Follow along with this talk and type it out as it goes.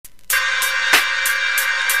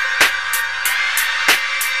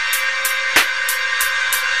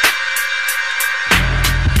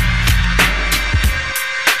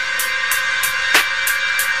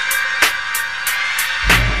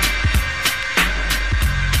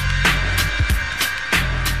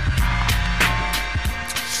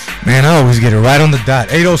Man, I always get it right on the dot.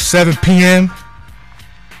 8:07 p.m.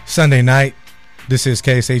 Sunday night. This is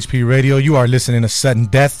KSHP Radio. You are listening to Sudden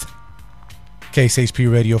Death. KSHP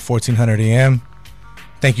Radio, 1400 AM.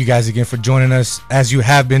 Thank you guys again for joining us, as you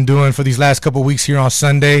have been doing for these last couple weeks here on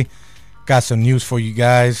Sunday. Got some news for you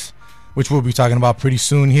guys, which we'll be talking about pretty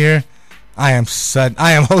soon here. I am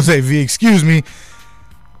Jose V,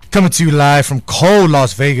 coming to you live from cold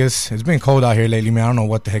Las Vegas. It's been cold out here lately, man. I don't know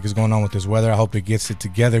what the heck is going on with this weather. I hope it gets it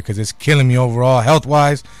together because it's killing me overall,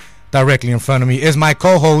 health-wise. Directly in front of me is my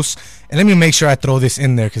co-host, and let me make sure I throw this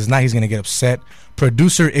in there because now he's going to get upset.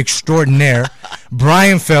 Producer extraordinaire,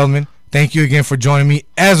 Bryan Feldman. Thank you again for joining me.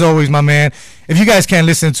 As always, my man, if you guys can't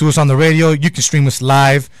listen to us on the radio, you can stream us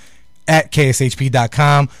live at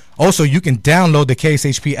kshp.com. Also, you can download the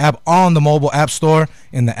KSHP app on the mobile app store,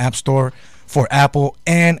 in the app store for Apple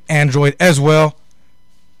and Android as well.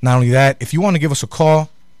 Not only that, if you want to give us a call,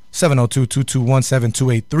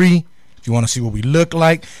 702-221-7283. If you want to see what we look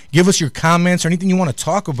like, give us your comments or anything you want to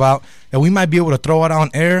talk about that we might be able to throw out on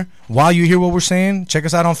air while you hear what we're saying. Check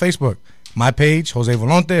us out on Facebook. My page, Jose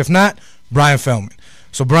Volonte. If not, Bryan Feldman.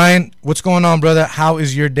 So, Bryan, what's going on, brother? How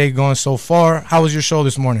is your day going so far? How was your show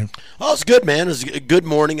this morning? Oh, it's good, man. It's a good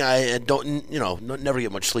morning. I don't, never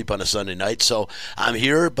get much sleep on a Sunday night, so I'm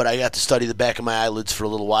here, but I got to study the back of my eyelids for a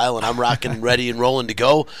little while, and I'm rocking, ready and rolling to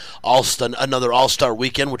go. Another All-Star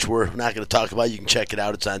weekend, which we're not going to talk about. You can check it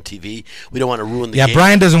out. It's on TV. We don't want to ruin the game. Yeah,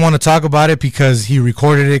 Bryan doesn't want to talk about it because he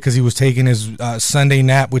recorded it because he was taking his Sunday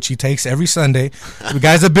nap, which he takes every Sunday. The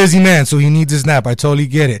guy's a busy man, so he needs his nap. I totally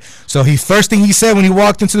get it. So first thing he said when he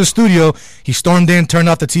walked into the studio, he stormed in, turned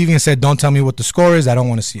off the TV, and said, "Don't tell me what the score is. I don't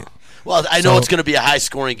want to see it." Well, I know it's going to be a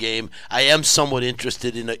high-scoring game. I am somewhat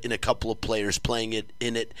interested in a couple of players playing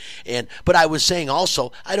in it, but I was saying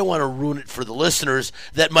also I don't want to ruin it for the listeners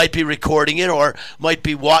that might be recording it or might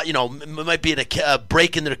be might be in a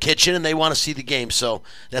break in their kitchen and they want to see the game. So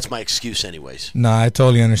that's my excuse, anyways. No, I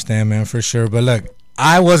totally understand, man, for sure. But look,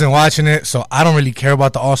 I wasn't watching it, so I don't really care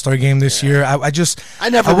about the All-Star game this year. I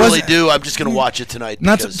never really do. I'm just going to watch it tonight.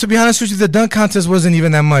 To be honest with you, the dunk contest wasn't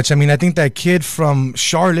even that much. I mean, I think that kid from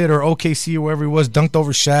Charlotte or OKC or wherever he was dunked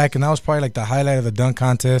over Shaq, and that was probably like the highlight of the dunk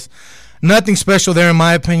contest. Nothing special there, in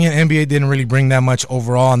my opinion. NBA didn't really bring that much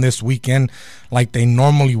overall on this weekend like they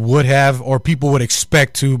normally would have or people would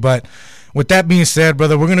expect to. But with that being said,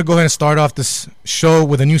 brother, we're going to go ahead and start off this show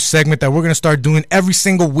with a new segment that we're going to start doing every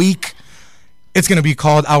single week. It's going to be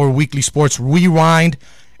called our Weekly Sports Rewind,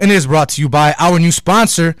 and it is brought to you by our new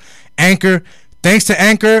sponsor, Anchor. Thanks to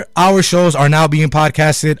Anchor, our shows are now being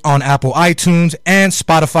podcasted on Apple iTunes and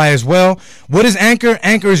Spotify as well. What is Anchor?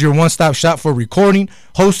 Anchor is your one-stop shop for recording,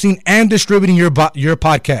 hosting, and distributing your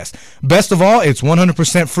podcast. Best of all, it's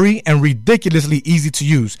 100% free and ridiculously easy to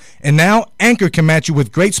use. And now, Anchor can match you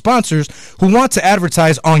with great sponsors who want to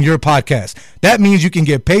advertise on your podcast. That means you can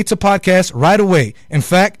get paid to podcast right away. In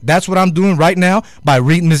fact, that's what I'm doing right now by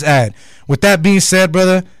reading this ad. With that being said,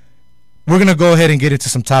 brother, we're going to go ahead and get into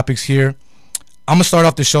some topics here. I'm going to start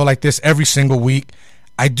off the show like this every single week.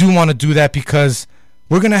 I do want to do that because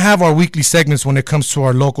we're going to have our weekly segments when it comes to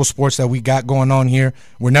our local sports that we got going on here.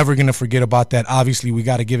 We're never going to forget about that. Obviously, we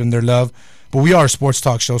got to give them their love. But we are a sports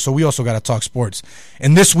talk show, so we also got to talk sports.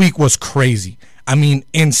 And this week was crazy. I mean,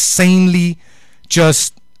 insanely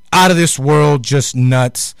just out of this world, just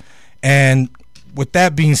nuts. And with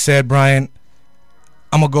that being said, Bryan,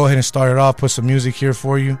 I'm going to go ahead and start it off, put some music here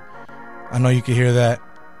for you. I know you can hear that.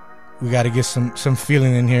 We got to get some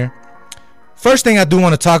feeling in here. First thing I do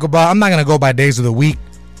want to talk about, I'm not going to go by days of the week.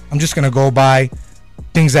 I'm just going to go by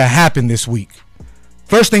things that happened this week.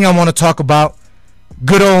 First thing I want to talk about,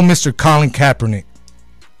 good old Mr. Colin Kaepernick.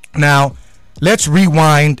 Now, let's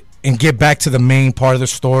rewind and get back to the main part of the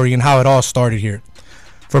story and how it all started here.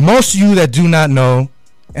 For most of you that do not know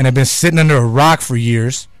and have been sitting under a rock for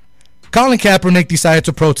years, Colin Kaepernick decided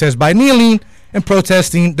to protest by kneeling and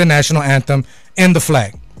protesting the national anthem and the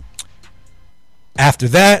flag. After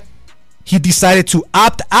that, he decided to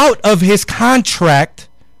opt out of his contract.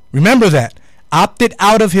 Remember that. Opted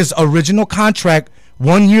out of his original contract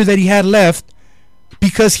 1 year that he had left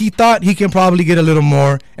because he thought he can probably get a little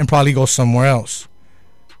more and probably go somewhere else.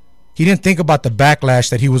 He didn't think about the backlash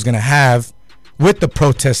that he was going to have with the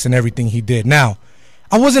protests and everything he did. Now,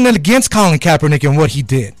 I wasn't against Colin Kaepernick and what he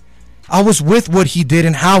did. I was with what he did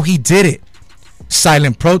and how he did it.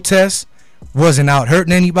 Silent protests. Wasn't out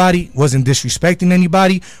hurting anybody, wasn't disrespecting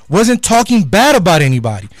anybody, wasn't talking bad about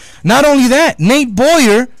anybody. Not only that, Nate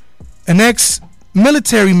Boyer, an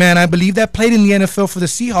ex-military man, I believe, that played in the NFL for the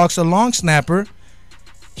Seahawks, a long snapper,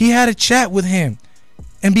 he had a chat with him.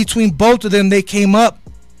 And between both of them, they came up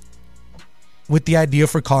with the idea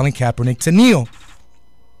for Colin Kaepernick to kneel.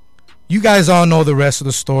 You guys all know the rest of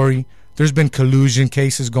the story. There's been collusion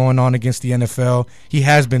cases going on against the NFL. He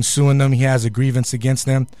has been suing them. He has a grievance against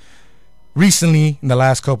them. Recently, in the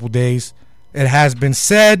last couple days, it has been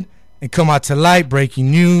said and come out to light,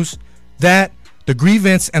 breaking news, that the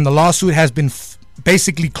grievance and the lawsuit has been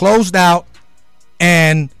basically closed out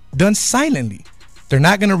and done silently. They're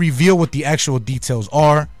not going to reveal what the actual details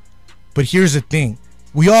are. But here's the thing.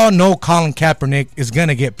 We all know Colin Kaepernick is going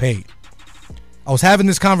to get paid. I was having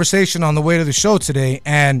this conversation on the way to the show today,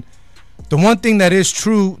 and the one thing that is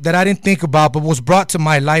true that I didn't think about but was brought to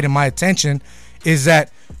my light and my attention is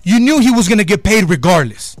that you knew he was going to get paid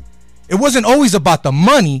regardless. It wasn't always about the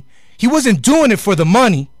money. He wasn't doing it for the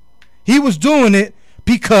money. He was doing it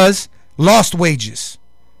because lost wages.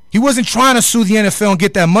 He wasn't trying to sue the NFL and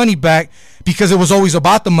get that money back because it was always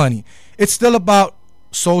about the money. It's still about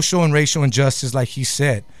social and racial injustice, like he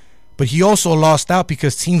said. But he also lost out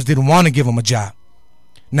because teams didn't want to give him a job.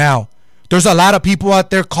 Now, there's a lot of people out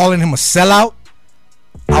there calling him a sellout.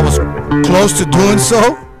 I was close to doing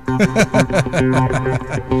so.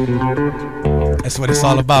 That's what it's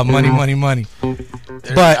all about. Money, money, money.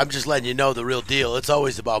 But I'm just letting you know the real deal. It's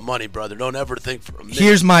always about money, brother. Don't ever think for a minute.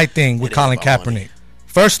 Here's my thing with Colin Kaepernick. Money.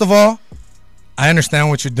 First of all, I understand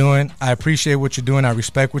what you're doing. I appreciate what you're doing. I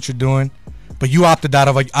respect what you're doing. But you opted out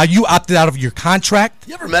of your contract.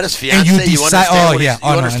 You ever met his fiance? You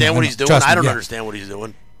understand what he's doing? I don't understand what he's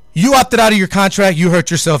doing. You opted out of your contract. You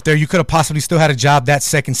hurt yourself there. You could have possibly still had a job that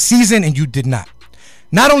second season, and you did not.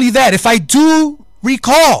 Not only that, if I do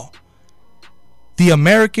recall, the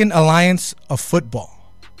American Alliance of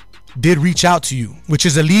Football did reach out to you, which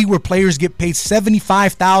is a league where players get paid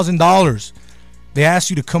 $75,000. They asked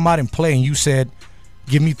you to come out and play, and you said,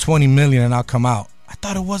 give me $20 million and I'll come out. I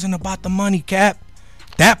thought it wasn't about the money, Cap.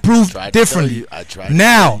 That proved differently.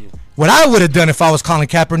 Now, what I would have done if I was Colin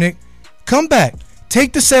Kaepernick, come back,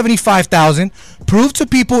 take the $75,000, prove to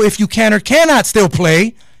people if you can or cannot still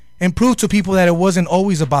play, and prove to people that it wasn't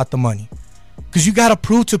always about the money. Because you got to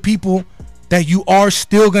prove to people that you are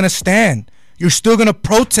still going to stand. You're still going to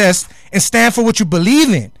protest and stand for what you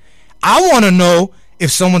believe in. I want to know if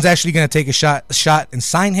someone's actually going to take a shot and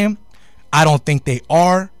sign him. I don't think they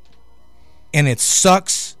are. And it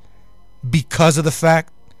sucks because of the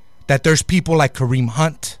fact that there's people like Kareem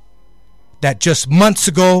Hunt that just months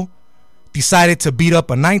ago decided to beat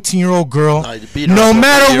up a 19-year-old girl. No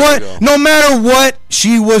matter what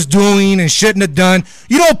she was doing and shouldn't have done.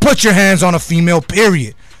 You don't put your hands on a female,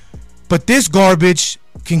 period. But this garbage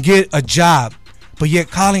can get a job, but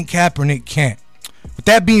yet Colin Kaepernick can't. With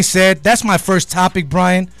that being said, that's my first topic,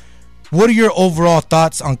 Brian. What are your overall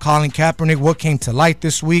thoughts on Colin Kaepernick? What came to light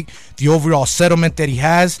this week? The overall settlement that he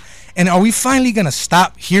has? And are we finally going to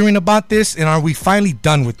stop hearing about this? And are we finally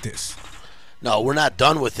done with this? No, we're not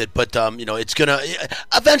done with it, but it's gonna.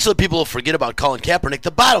 Eventually, people will forget about Colin Kaepernick.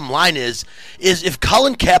 The bottom line is if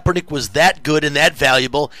Colin Kaepernick was that good and that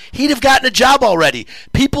valuable, he'd have gotten a job already.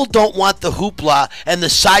 People don't want the hoopla and the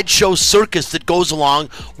sideshow circus that goes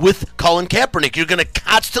along with Colin Kaepernick. You're gonna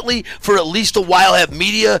constantly, for at least a while, have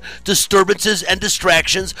media disturbances and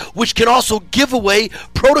distractions, which can also give away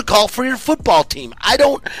protocol for your football team. I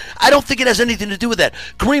don't think it has anything to do with that.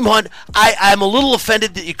 Kareem Hunt, I'm a little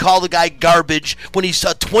offended that you call the guy garbage when he's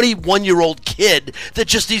a 21-year-old kid that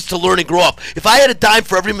just needs to learn and grow up. If I had a dime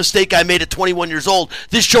for every mistake I made at 21 years old,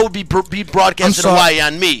 this show would be broadcast in Hawaii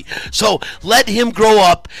on me. So let him grow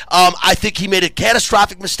up. I think he made a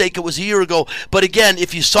catastrophic mistake. It was a year ago. But again,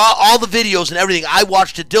 if you saw all the videos and everything, I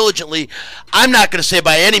watched it diligently. I'm not going to say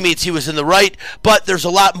by any means he was in the right, but there's a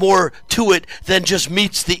lot more to it than just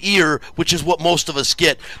meets the ear, which is what most of us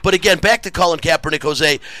get. But again, back to Colin Kaepernick,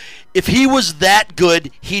 Jose. If he was that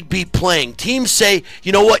good, he'd be playing. Teams say,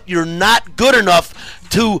 you know what, you're not good enough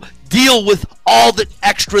to deal with all the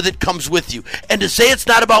extra that comes with you. And to say it's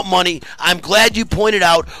not about money, I'm glad you pointed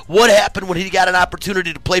out what happened when he got an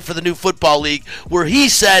opportunity to play for the new football league, where he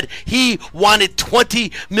said he wanted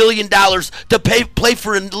 $20 million to play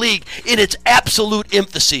for a league in its absolute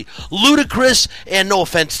infancy. Ludicrous, and no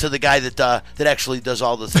offense to the guy that actually does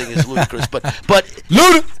all the things is ludicrous, but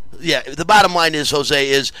yeah, the bottom line is, Jose,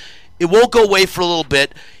 is it won't go away for a little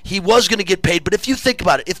bit. He was going to get paid, but if you think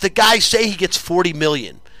about it, if the guy say he gets $40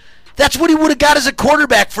 million, that's what he would have got as a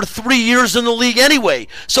quarterback for 3 years in the league anyway.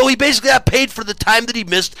 So he basically got paid for the time that he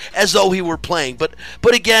missed as though he were playing. But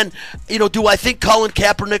again, do I think Colin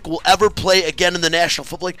Kaepernick will ever play again in the National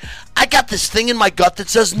Football League? I got this thing in my gut that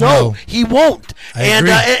says no, he won't. And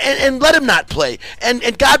let him not play.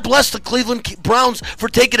 And God bless the Cleveland Browns for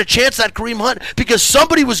taking a chance on Kareem Hunt, because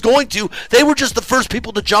somebody was going to. They were just the first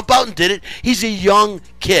people to jump out and did it. He's a young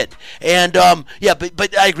kid. And,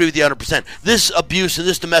 but I agree with you 100%. This abuse and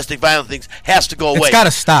this domestic violence things has to go away. It's got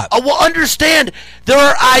to stop. Well, understand, there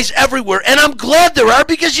are eyes everywhere, and I'm glad there are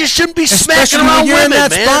because you shouldn't be smacking Especially around when you're women, in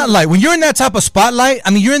that man. spotlight. When you're in that type of spotlight,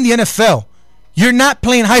 I mean, you're in the NFL. You're not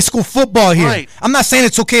playing high school football here. Right. I'm not saying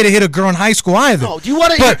it's okay to hit a girl in high school either. No, do you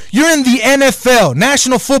want to? But you're in the NFL,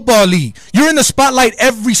 National Football League. You're in the spotlight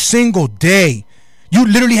every single day. You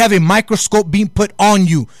literally have a microscope being put on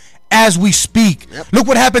you as we speak. Yep. Look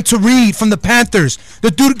what happened to Reed from the Panthers. The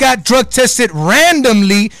dude got drug tested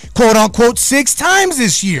randomly, quote unquote, 6 times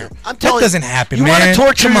this year. I'm telling that doesn't happen, you man. Want to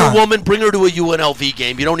torture Come your on. woman, bring her to a UNLV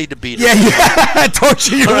game. You don't need to beat her. Yeah.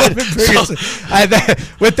 Torture your Right. woman.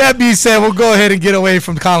 With that being said, we'll go ahead and get away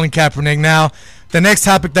from Colin Kaepernick now. The next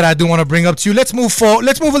topic that I do want to bring up to you, let's move forward.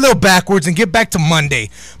 Let's move a little backwards and get back to Monday.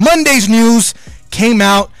 Monday's news came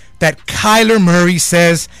out that Kyler Murray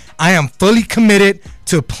says, I am fully committed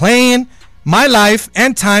to playing my life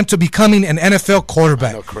and time to becoming an NFL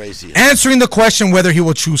quarterback. I know, crazy. Answering the question whether he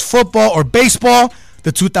will choose football or baseball,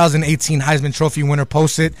 the 2018 Heisman Trophy winner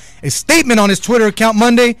posted a statement on his Twitter account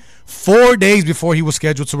Monday, 4 days before he was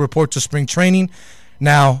scheduled to report to spring training.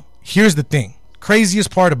 Now, here's the thing.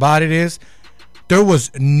 Craziest part about it is there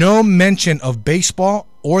was no mention of baseball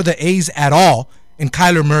or the A's at all in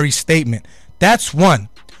Kyler Murray's statement. That's one.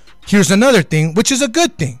 Here's another thing, which is a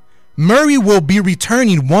good thing. Murray will be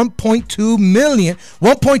returning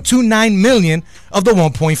 $1.29 million of the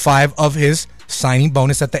 1.5 of his signing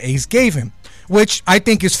bonus that the A's gave him, which I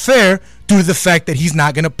think is fair due to the fact that he's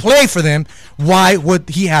not going to play for them. Why would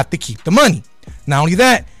he have to keep the money? Not only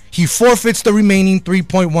that, he forfeits the remaining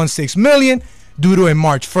 $3.16 million due to a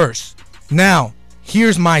March 1st. Now,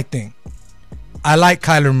 here's my thing. I like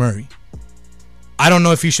Kyler Murray. I don't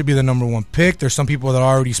know if he should be the number 1 pick. There's some people that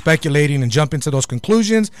are already speculating and jump into those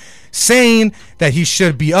conclusions, saying that he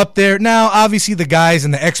should be up there. Now, obviously, the guys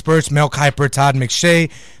and the experts, Mel Kiper, Todd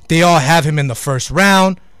McShay, they all have him in the first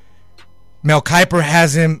round. Mel Kiper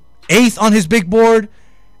has him 8th on his big board,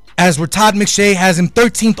 as where Todd McShay has him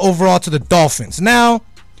 13th overall to the Dolphins. Now,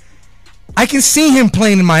 I can see him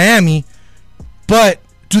playing in Miami, but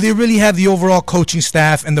do they really have the overall coaching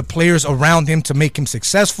staff and the players around him to make him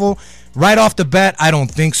successful? Right off the bat, I don't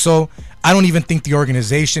think so. I don't even think the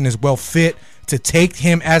organization is well fit to take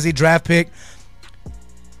him as a draft pick.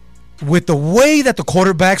 With the way that the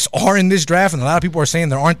quarterbacks are in this draft, and a lot of people are saying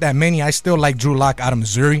there aren't that many, I still like Drew Lock out of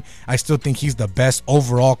Missouri. I still think he's the best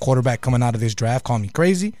overall quarterback coming out of this draft. Call me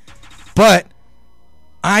crazy. But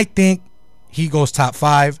I think he goes top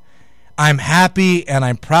 5. I'm happy and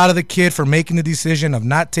I'm proud of the kid for making the decision of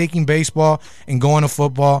not taking baseball and going to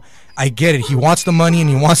football. I get it. He wants the money and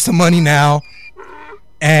he wants the money now.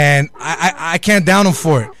 And I can't down him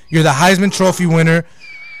for it. You're the Heisman Trophy winner.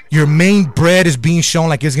 Your main bread is being shown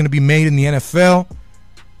like it's going to be made in the NFL.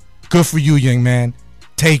 Good for you, young man.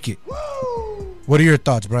 Take it. What are your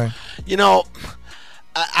thoughts, Brian? You know,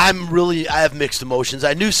 I have mixed emotions.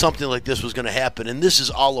 I knew something like this was going to happen, and this is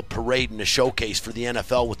all a parade and a showcase for the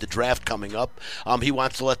NFL with the draft coming up. He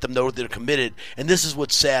wants to let them know they're committed, and this is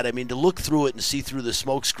what's sad. I mean, to look through it and see through the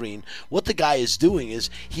smoke screen, what the guy is doing is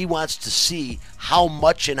he wants to see how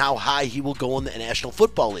much and how high he will go in the National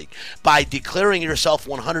Football League. By declaring yourself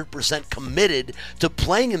 100% committed to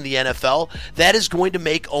playing in the NFL, that is going to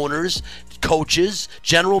make owners, coaches,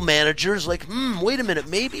 general managers like, wait a minute,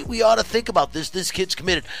 maybe we ought to think about this. This kid's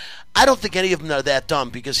committed. I don't think any of them are that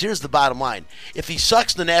dumb, because here's the bottom line. If he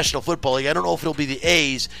sucks in the National Football League, I don't know if it'll be the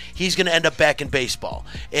A's, he's going to end up back in baseball.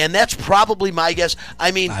 And that's probably my guess.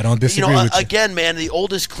 I mean, I don't disagree with you. Again, man, the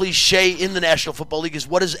oldest cliche in the National Football League is,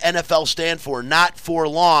 what does NFL stand for? Not for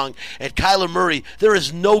long. And Kyler Murray, there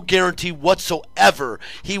is no guarantee whatsoever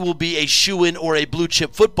he will be a shoo-in or a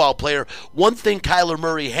blue-chip football player. One thing Kyler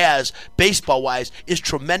Murray has, baseball-wise, is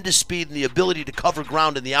tremendous speed and the ability to cover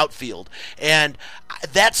ground in the outfield. And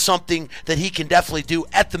that's something that he can definitely do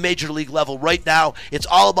at the major league level right now. It's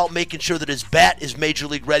all about making sure that his bat is major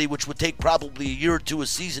league ready, which would take probably a year or two of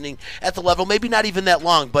seasoning at the level, maybe not even that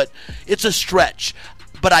long, but it's a stretch.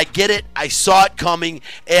 But I get it. I saw it coming,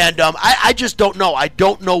 and I just don't know. I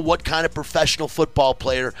don't know what kind of professional football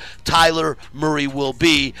player Kyler Murray will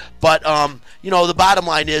be. But, the bottom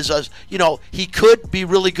line is, he could be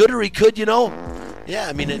really good, or he could, yeah,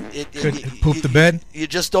 I mean, could poop the bed. You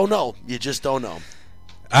just don't know. You just don't know.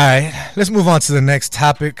 All right, let's move on to the next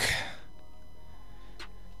topic.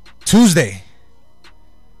 Tuesday,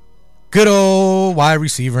 good old wide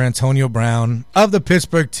receiver Antonio Brown of the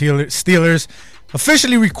Pittsburgh Steelers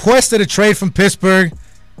officially requested a trade from Pittsburgh.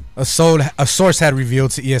 A source had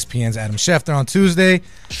revealed to ESPN's Adam Schefter on Tuesday.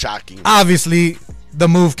 Shocking. Obviously, the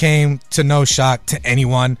move came to no shock to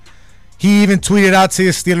anyone. He even tweeted out to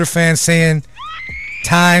his Steeler fans saying,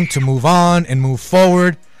 time to move on and move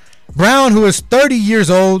forward. Brown, who is 30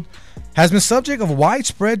 years old, has been subject of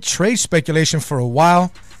widespread trade speculation for a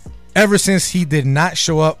while, ever since he did not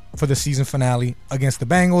show up for the season finale against the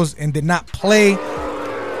Bengals and did not play.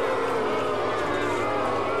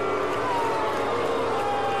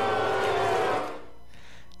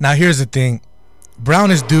 Now, here's the thing.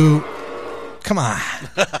 Brown is due, come on.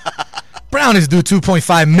 Brown is due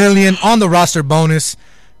 $2.5 million on the roster bonus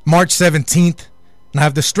March 17th. Now,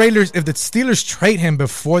 if the Steelers trade him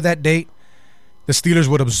before that date, the Steelers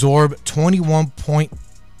would absorb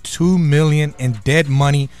 $21.2 million in dead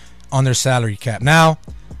money on their salary cap. Now,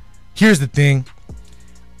 here's the thing.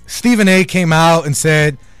 Stephen A. came out and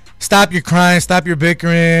said, stop your crying, stop your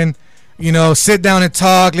bickering, sit down and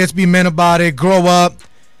talk, let's be men about it, grow up.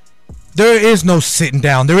 There is no sitting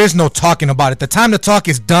down. There is no talking about it. The time to talk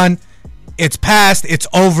is done. It's past. It's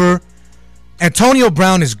over. Antonio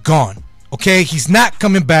Brown is gone. Okay? He's not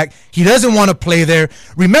coming back. He doesn't want to play there.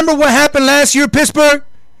 Remember what happened last year, Pittsburgh?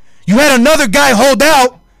 You had another guy hold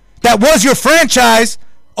out that was your franchise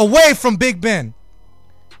away from Big Ben.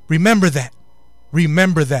 Remember that.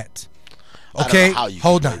 Remember that. Okay?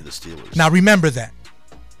 Hold on. Now remember that.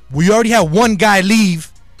 We already had one guy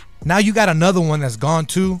leave. Now you got another one that's gone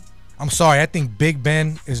too. I'm sorry. I think Big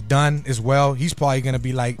Ben is done as well. He's probably going to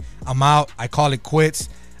be like, I'm out. I call it quits.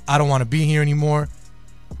 I don't want to be here anymore.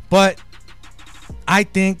 But I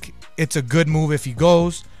think it's a good move if he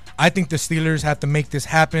goes. I think the Steelers have to make this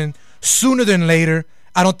happen sooner than later.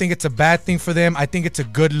 I don't think it's a bad thing for them. I think it's a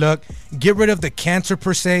good look. Get rid of the cancer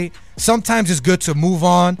per se. Sometimes it's good to move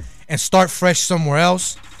on and start fresh somewhere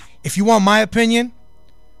else. If you want my opinion,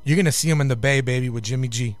 you're going to see him in the Bay, baby, with Jimmy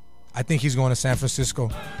G. I think he's going to San Francisco.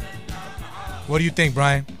 What do you think,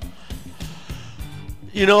 Brian?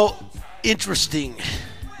 Interesting.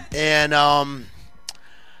 And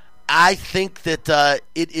I think that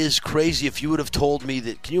it is crazy. If you would have told me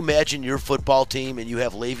that, can you imagine your football team and you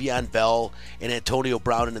have Le'Veon Bell and Antonio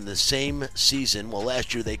Brown in the same season? Well,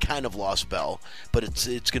 last year they kind of lost Bell, but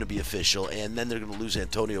it's going to be official, and then they're going to lose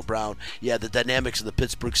Antonio Brown. Yeah, the dynamics of the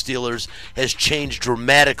Pittsburgh Steelers has changed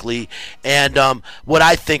dramatically, and what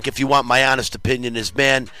I think, if you want my honest opinion, is,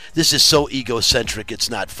 man, this is so egocentric, it's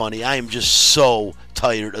not funny. I am just so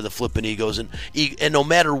tired of the flipping egos, and no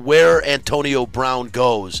matter where Antonio Brown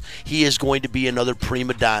goes, he is going to be another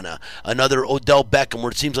prima donna, another Odell Beckham,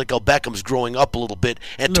 where it seems like Beckham's growing up a little bit.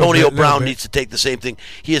 Antonio Brown needs to take the same thing.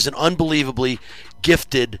 He is an unbelievably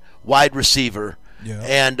gifted wide receiver,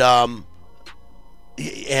 and the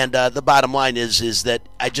bottom line is that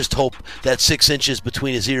I just hope that 6 inches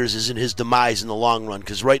between his ears isn't his demise in the long run,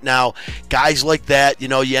 because right now, guys like that,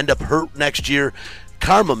 you end up hurt next year.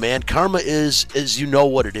 Karma, man. Karma is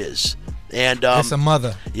what it is. And it's a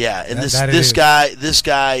mother. Yeah, and this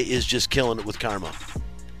guy is just killing it with karma.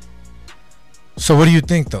 So what do you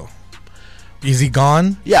think, though? Is he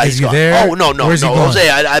gone? Yeah, is he's he gone. there? Oh, no, Where's he going? Jose,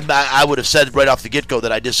 I would have said right off the get-go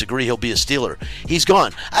that I disagree. He'll be a Steeler. He's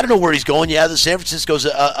gone. I don't know where he's going. Yeah, the San Francisco's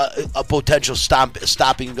a potential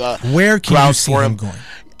stopping where can you see him going?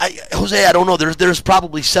 Jose, I don't know. There's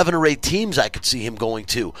probably 7 or 8 teams I could see him going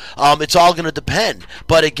to. It's all going to depend.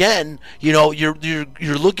 But again, you're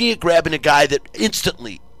looking at grabbing a guy that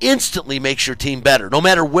instantly makes your team better, no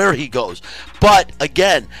matter where he goes. But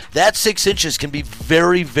again, that 6 inches can be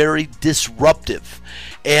very, very disruptive.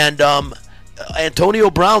 And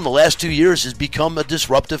Antonio Brown the last 2 years has become a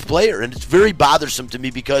disruptive player, and it's very bothersome to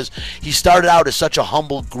me because he started out as such a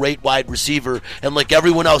humble, great wide receiver, and like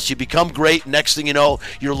everyone else, you become great, next thing you know,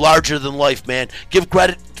 you're larger than life, man. Give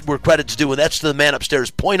credit where credit's due, and that's to the man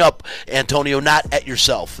upstairs. Point up, Antonio, not at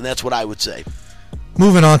yourself, and that's what I would say.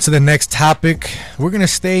 Moving on to the next topic, we're going to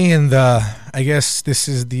stay in I guess this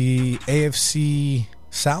is the AFC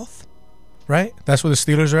South, right? That's where the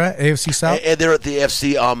Steelers are at, AFC South? And they're at the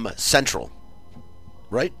AFC Central.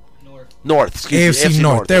 Right? North. AFC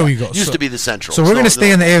North. There we go. Used to be the Central. So we're going to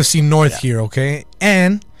stay in the AFC North here, okay?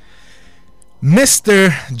 And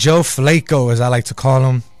Mr. Joe Flacco, as I like to call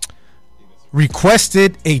him,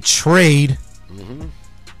 requested a trade. Mm-hmm.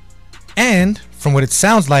 And from what it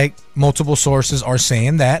sounds like, multiple sources are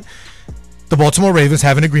saying that the Baltimore Ravens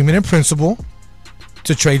have an agreement in principle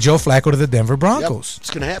to trade Joe Flacco to the Denver Broncos. Yep, it's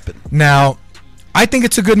going to happen. Now, I think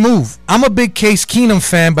it's a good move. I'm a big Case Keenum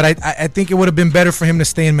fan, but I think it would have been better for him to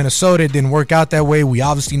stay in Minnesota. It didn't work out that way. We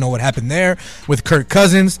obviously know what happened there with Kirk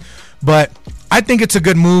Cousins, but I think it's a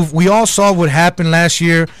good move. We all saw what happened last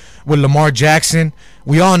year with Lamar Jackson.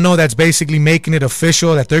 We all know that's basically making it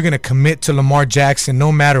official that they're going to commit to Lamar Jackson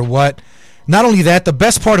no matter what. Not only that, the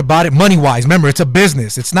best part about it, money-wise, remember, it's a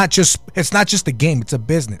business. It's not just a game. It's a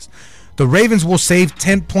business. the Ravens will save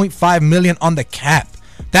 $10.5 million on the cap.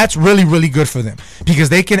 That's really, really good for them because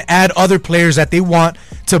they can add other players that they want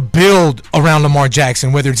to build around Lamar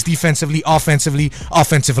Jackson, whether it's defensively, offensively,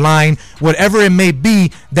 offensive line, whatever it may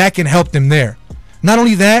be, that can help them there. Not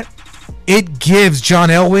only that, it gives John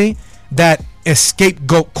Elway that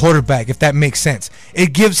scapegoat quarterback, if that makes sense.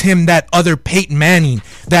 It gives him that other Peyton Manning,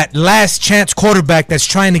 that last chance quarterback that's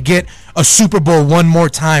trying to get a Super Bowl one more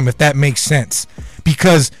time, if that makes sense.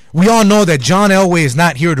 Because we all know that John Elway is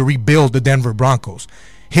not here to rebuild the Denver Broncos.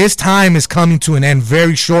 His time is coming to an end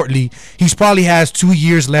very shortly. He probably has 2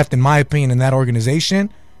 years left, in my opinion, in that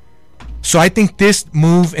organization. So I think this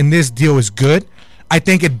move and this deal is good. I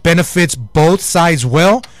think it benefits both sides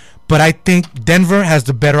well, but I think Denver has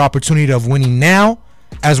the better opportunity of winning now,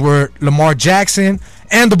 as where Lamar Jackson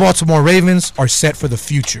and the Baltimore Ravens are set for the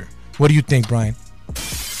future. What do you think, Brian?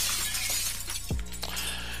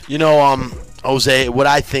 You know, Jose, what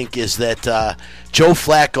I think is that Joe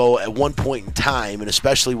Flacco at one point in time, and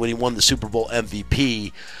especially when he won the Super Bowl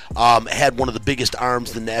MVP, had one of the biggest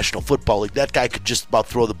arms in the National Football League. That guy could just about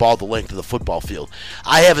throw the ball the length of the football field.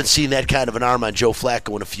 I haven't seen that kind of an arm on Joe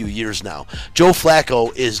Flacco in a few years now. Joe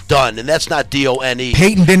Flacco is done, and that's not D-O-N-E.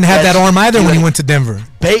 Peyton didn't have that arm either when he went to Denver.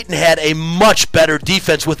 Peyton had a much better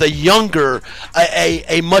defense with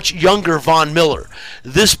a much younger Von Miller.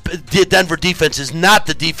 This Denver defense is not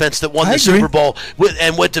the defense that won the Super Bowl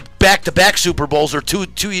and went to back-to-back Super Bowls or two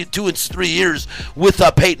and 3 years with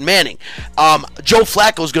Peyton Manning. Joe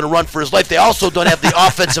Flacco is going to run for his life. They also don't have the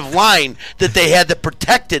offensive line that they had that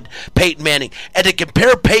protected Peyton Manning. And to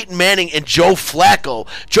compare Peyton Manning and Joe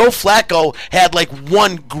Flacco had like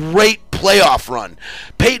one great playoff run.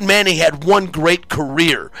 Peyton Manning had one great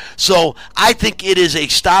career. So I think it is a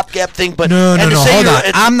stopgap thing. But no, hold on.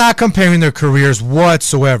 I'm not comparing their careers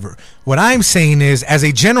whatsoever. What I'm saying is, as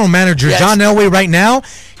a general manager, yes, John Elway right now,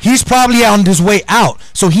 he's probably on his way out.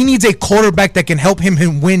 So he needs a quarterback that can help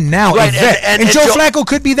him win now. Right, and Joe Flacco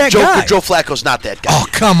could be that guy. Joe Flacco's not that guy. Oh,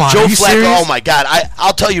 come on. Joe Are you Flacco, serious? oh, my God.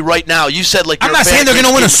 I'll tell you right now, you said like I'm not saying they're going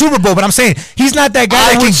to win a Super Bowl, but I'm saying he's not that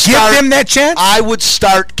guy that can give them that chance. I would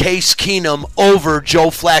start Case Keenum over Joe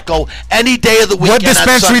Flacco any day of the weekend. What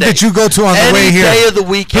dispensary did you go to on the way here? Any day of the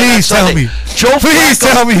weekend. Please tell me. Please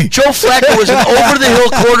tell me. Joe Flacco is an over-the-hill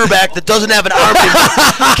quarterback that doesn't have an arm.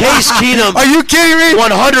 Case Keenum. Are you kidding me?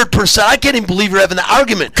 100%. I can't even believe you're having the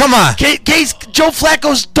argument. Come on. Joe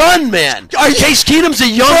Flacco's done, man. Case Keenum's a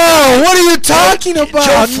young man. Bro, what are you talking about?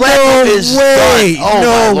 Joe Flacco is done.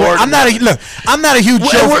 Oh, my Lord. I'm not a huge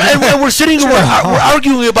Joe fan. And we're sitting here, we're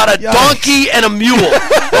arguing about a donkey and a mule.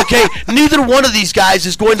 Okay? Neither one of these guys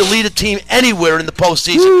is going to lead a team anywhere in the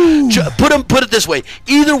postseason. Put it this way.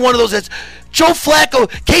 Either one of those. Joe Flacco,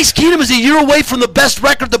 Case Keenum is a year away from the best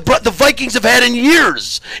record the Vikings have had in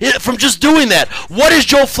years from just doing that. What has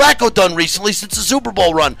Joe Flacco done recently since the Super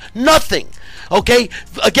Bowl run? Nothing. Okay?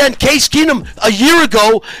 Again, Case Keenum, a year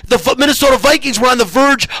ago, the Minnesota Vikings were on the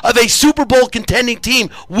verge of a Super Bowl contending team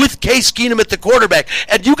with Case Keenum at the quarterback.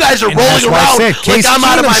 And you guys are rolling around like I'm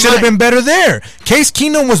out of my mind. Should have been better there. Case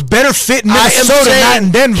Keenum was better fit in Minnesota, not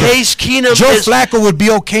in Denver. Case Keenum Joe Flacco would be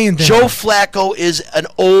okay in Denver. Joe Flacco is an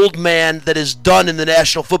old man that is done in the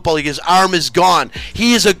National Football League. His arm is gone.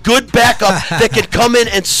 He is a good backup that can come in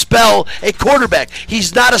and spell a quarterback.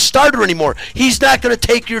 He's not a starter anymore. He's not going to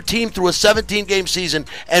take your team through a 17-game season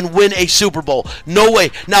and win a Super Bowl. No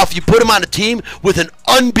way. Now, if you put him on a team with an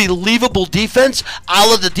unbelievable defense, a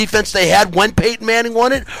la the defense they had when Peyton Manning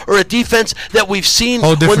won it, or a defense that we've seen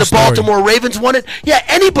when the Baltimore Ravens won it, yeah,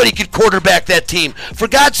 anybody could quarterback that team. For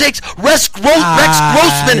God's sakes, Rex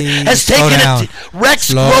Grossman has taken it.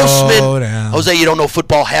 Rex Grossman. Jose, you don't know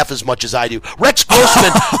football half as much as I do. Rex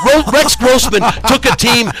Grossman took a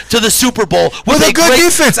team to the Super Bowl with a good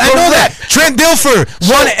defense. I know that. Trent Dilfer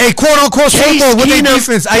won a quote-unquote Super Bowl with a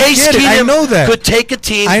defense. I get it. I know that. Could take a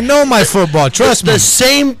team. I know my football. Trust me.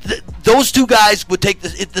 Those two guys would take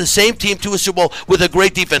the same team to a Super Bowl with a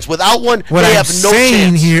great defense. Without one, what they I'm have no chance.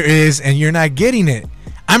 saying here is, and you're not getting it,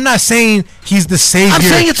 I'm not saying he's the savior. I'm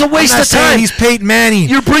saying it's a waste of time. He's Peyton Manning.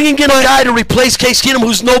 You're bringing in a guy to replace Case Keenum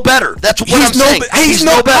who's no better. That's what I'm saying. He's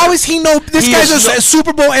no better. How is he no? This guy's a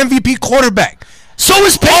Super Bowl MVP quarterback. So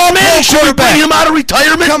is Peyton Manning. Should we bring him out of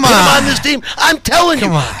retirement and put him on this team? I'm telling you,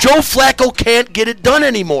 Joe Flacco can't get it done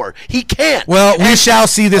anymore. He can't. Well, we shall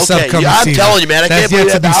see this upcoming season. I'm telling you, man. I can't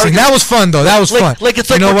believe that. That was fun, though. That was fun. That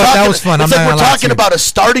was fun. It's like we're talking about a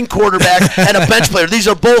starting quarterback and a bench player. These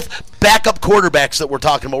are both backup quarterbacks that we're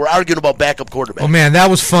talking about. We're arguing about backup quarterbacks. Oh, man, that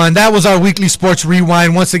was fun. That was our weekly sports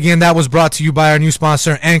rewind. Once again, that was brought to you by our new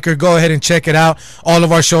sponsor, Anchor. Go ahead and check it out. All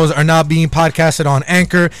of our shows are now being podcasted on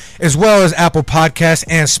Anchor, as well as Apple Podcasts. Podcasts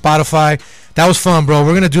and Spotify. That was fun, bro.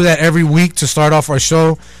 We're going to do that every week to start off our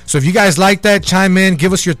show. So if you guys like that, chime in,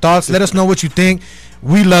 give us your thoughts. Let us know what you think.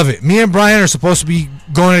 We love it. Me and Bryan are supposed to be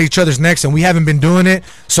going at each other's necks, and we haven't been doing it,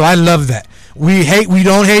 so I love that. We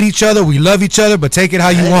don't hate each other. We love each other, but take it how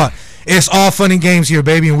you want. It's all fun and games here,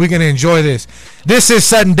 baby, and we're going to enjoy this. This is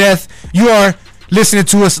Sudden Death. You are listening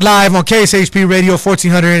to us live on KSHP Radio,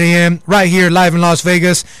 1400 AM, right here live in Las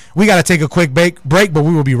Vegas. We got to take a quick break, but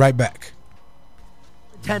we will be right back.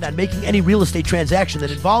 Intend on making any real estate transaction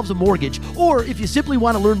that involves a mortgage, or if you simply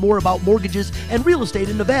want to learn more about mortgages and real estate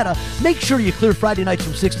in Nevada, make sure you clear Friday nights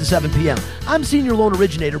from 6 to 7 p.m. I'm Senior Loan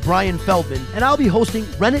Originator Bryan Feldman, and I'll be hosting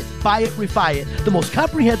Rent It, Buy It, Refi It, the most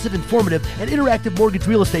comprehensive, informative, and interactive mortgage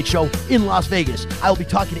real estate show in Las Vegas. I'll be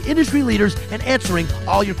talking to industry leaders and answering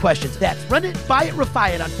all your questions. That's Rent It, Buy It,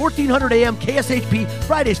 Refi It on 1400 AM KSHP,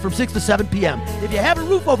 Fridays from 6 to 7 p.m. If you have a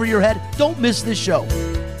roof over your head, don't miss this show.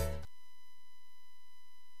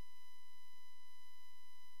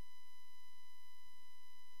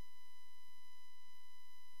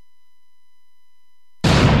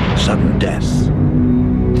 Sudden Death.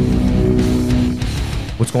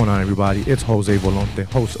 What's going on, everybody? It's Jose Volonte,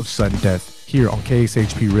 host of Sudden Death, here on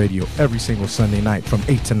KSHP Radio every single Sunday night from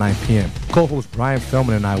 8 to 9 p.m. Co-host Bryan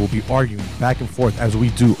Feldman and I will be arguing back and forth as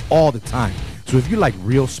we do all the time. So if you like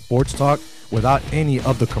real sports talk without any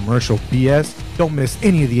of the commercial BS, don't miss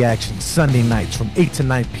any of the action Sunday nights from 8 to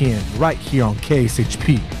 9 p.m. right here on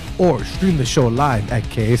KSHP, or stream the show live at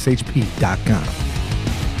kshp.com.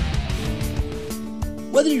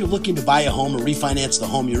 Whether you're looking to buy a home or refinance the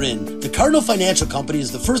home you're in, the Cardinal Financial Company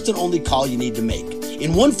is the first and only call you need to make.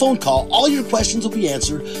 In one phone call, all your questions will be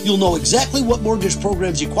answered, you'll know exactly what mortgage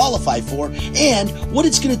programs you qualify for, and what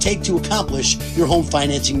it's going to take to accomplish your home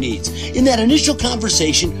financing needs. In that initial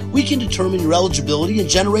conversation, we can determine your eligibility and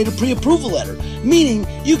generate a pre-approval letter, meaning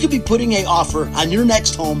you could be putting an offer on your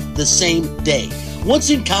next home the same day.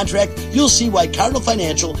 Once in contract, you'll see why Cardinal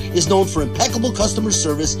Financial is known for impeccable customer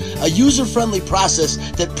service, a user-friendly process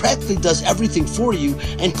that practically does everything for you,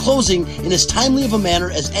 and closing in as timely of a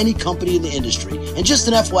manner as any company in the industry. And just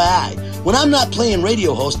an FYI, when I'm not playing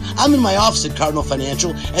radio host, I'm in my office at Cardinal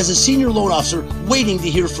Financial as a senior loan officer waiting to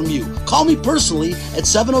hear from you. Call me personally at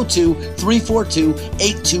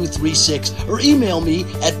 702-342-8236 or email me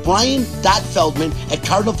at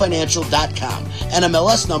brian.feldman@cardinalfinancial.com.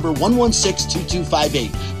 NMLS number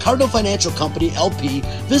 1162258. Cardinal Financial Company, LP.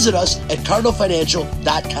 Visit us at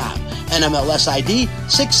cardinalfinancial.com. NMLS ID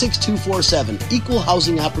 66247. Equal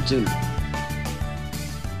housing opportunity.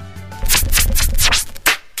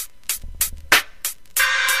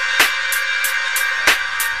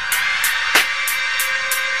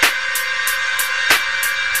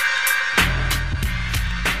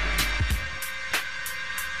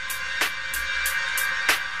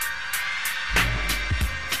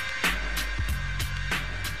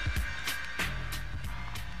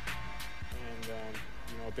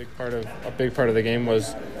 A big part of the game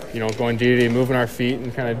was, going D-to-D, moving our feet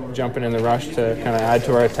and kind of jumping in the rush to kind of add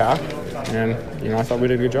to our attack. And, I thought we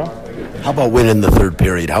did a good job. How about winning the third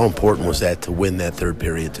period? How important was that to win that third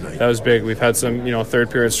period tonight? That was big. We've had some, third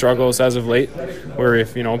period struggles as of late where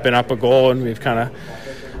we've, been up a goal and we've kind of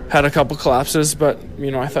had a couple collapses. But,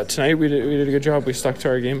 I thought tonight we did a good job. We stuck to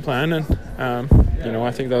our game plan and,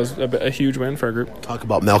 I think that was a huge win for our group. Talk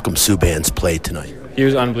about Malcolm Subban's play tonight. He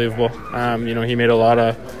was unbelievable. He made a lot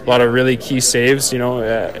of really key saves,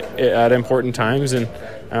 at important times. And,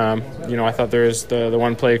 I thought there was the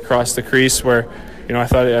one play across the crease where, I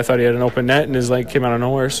thought he had an open net and his leg came out of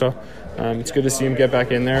nowhere. So it's good to see him get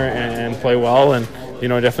back in there and play well and,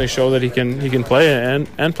 definitely show that he can play and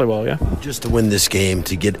play well, yeah. Just to win this game,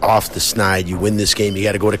 to get off the snide, you win this game, you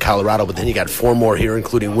got to go to Colorado, but then you got 4 more here,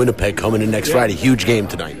 including Winnipeg coming in next Friday. Huge game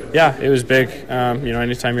tonight. Yeah, it was big.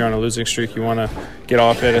 Anytime you're on a losing streak, you want to get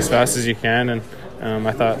off it as fast as you can. And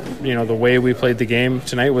I thought, the way we played the game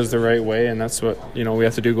tonight was the right way, and that's what, we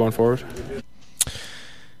have to do going forward.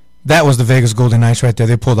 That was the Vegas Golden Knights right there.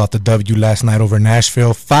 They pulled off the W last night over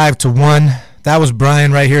Nashville, 5-1. That was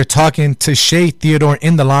Bryan right here talking to Shea Theodore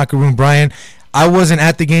in the locker room. Bryan, I wasn't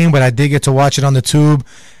at the game, but I did get to watch it on the tube.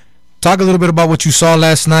 Talk a little bit about what you saw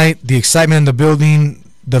last night, the excitement in the building,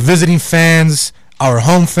 the visiting fans. our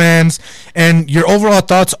home fans, and your overall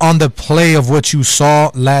thoughts on the play of what you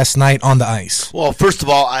saw last night on the ice. Well, first of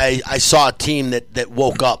all, I saw a team that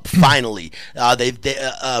woke up finally.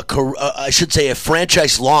 I should say a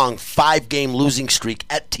franchise-long 5-game losing streak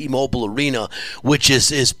at T-Mobile Arena, which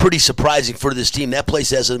is pretty surprising for this team. That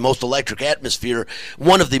place has the most electric atmosphere,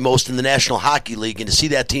 one of the most in the National Hockey League, and to see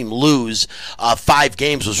that team lose 5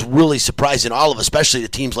 games was really surprising. All of, especially the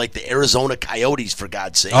teams like the Arizona Coyotes, for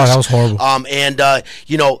God's sake. Oh, that was horrible.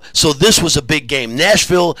 So this was a big game.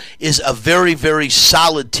 Nashville is a very, very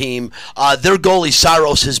solid team. Their goalie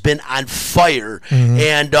Saros has been on fire,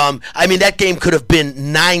 and that game could have been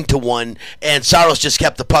 9-1, and Saros just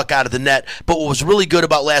kept the puck out of the net. But what was really good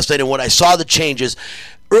about last night, and when I saw the changes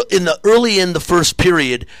early in the first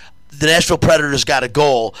period, the Nashville Predators got a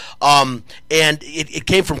goal, and it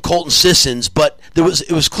came from Colton Sissons, but it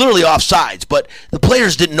was clearly offsides, but the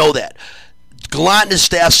players didn't know that. Gallant and his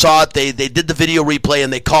staff saw it. They did the video replay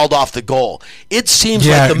and they called off the goal. It seems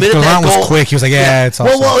like the minute Gallant that goal was quick. He was like, it's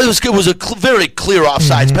offside. Well, it was a very clear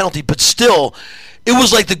offsides penalty, but still. It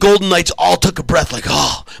was like the Golden Knights all took a breath, like,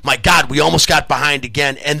 oh my God, we almost got behind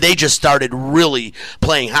again, and they just started really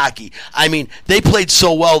playing hockey. I mean, they played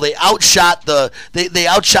so well. They outshot the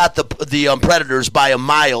Predators by a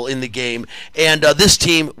mile in the game, and this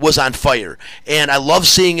team was on fire. And I love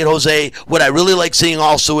seeing it, Jose. What I really like seeing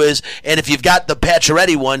also is, and if you've got the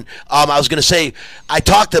Pacioretty one, I was going to say, I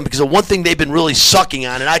talked to them because the one thing they've been really sucking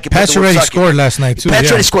on, and I could. Pacioretty scored last night too.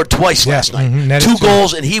 Pacioretty scored twice last night, 2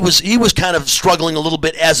 goals, and he was kind of struggling a little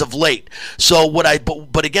bit as of late. So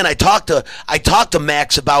but again, I talked to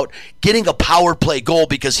Max about getting a power play goal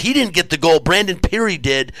because he didn't get the goal. Brandon Peary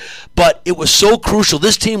did, but it was so crucial.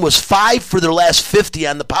 This team was 5 for their last 50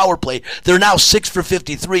 on the power play. They're now 6 for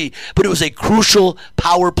 53, but it was a crucial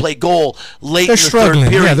power play goal late in the third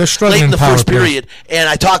period. Yeah, they're struggling late in the first play. period. And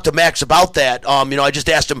I talked to Max about that. I just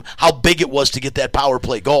asked him how big it was to get that power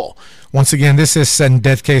play goal. Once again, this is Sudden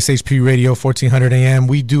Death KSHP Radio, 1400 AM.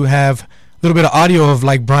 We do have a little bit of audio of,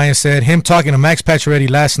 like Brian said, him talking to Max Pacioretty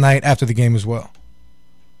last night after the game as well.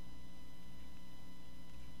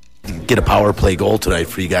 Get a power play goal tonight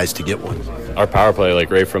for you guys to get one. Our power play,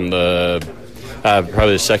 like right from the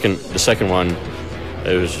probably the second one,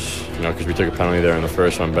 it was just, because we took a penalty there in the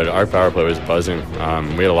first one, but our power play was buzzing.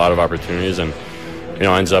 We had a lot of opportunities and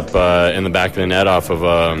ends up in the back of the net off of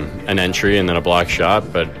an entry and then a block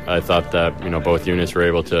shot. But I thought that both units were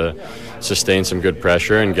able to sustain some good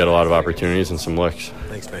pressure and get a lot of opportunities and some looks.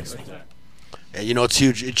 Thanks, Max. It's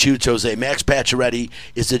huge. It's huge, Jose. Max Pacioretty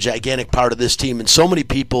is a gigantic part of this team, and so many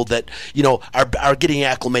people that are getting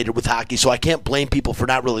acclimated with hockey. So I can't blame people for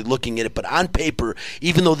not really looking at it. But on paper,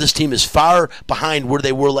 even though this team is far behind where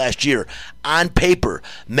they were last year, on paper,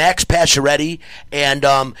 Max Pacioretty and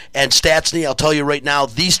Stastny, I'll tell you right now,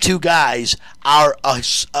 these two guys are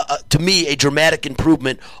to me a dramatic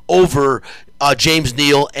improvement over James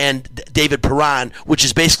Neal and David Perron, which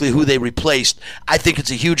is basically who they replaced. I think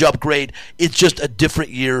it's a huge upgrade. It's just a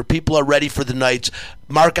different year. People are ready for the Knights.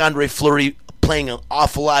 Marc-Andre Fleury playing an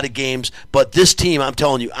awful lot of games, but this team, I'm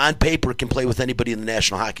telling you, on paper can play with anybody in the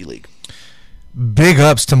National Hockey League. Big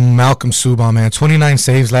ups to Malcolm Subban, man. 29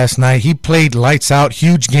 saves last night. He played lights out.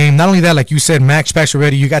 Huge game. Not only that, like you said, Max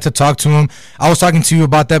Pacioretty, you got to talk to him. I was talking to you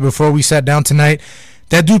about that before we sat down tonight.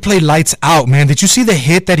 That dude played lights out, man. Did you see the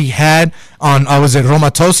hit that he had on, was it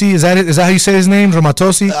Romatosi? Is that it? Is that how you say his name,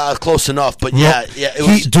 Romatosi? Close enough, but yeah. It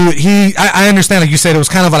was. I understand, like you said, it was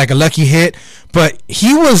kind of like a lucky hit, but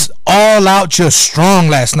he was all out just strong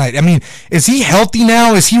last night. I mean, is he healthy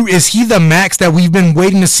now? Is he the Max that we've been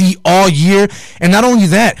waiting to see all year? And not only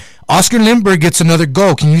that, Oscar Lindberg gets another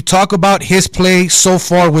goal. Can you talk about his play so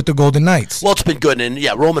far with the Golden Knights? Well, it's been good, and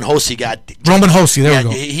Roman Josi there we go.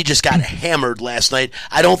 He just got hammered last night.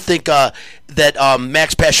 I don't think that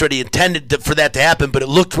Max Pacioretty intended for that to happen, but it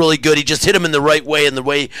looked really good. He just hit him in the right way, and the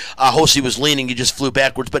way Josi was leaning, he just flew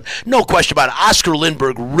backwards. But no question about it, Oscar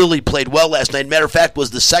Lindberg really played well last night. Matter of fact,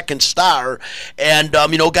 was the second star, and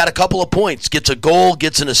got a couple of points, gets a goal,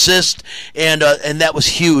 gets an assist, and that was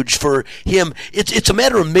huge for him. It's a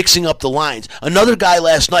matter of mixing up the lines. Another guy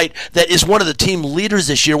last night that is one of the team leaders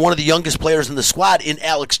this year, one of the youngest players in the squad, in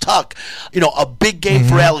Alex Tuck. A big game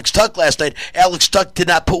for Alex Tuck last night. Alex Tuck did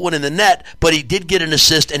not put one in the net, but he did get an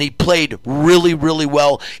assist, and he played really, really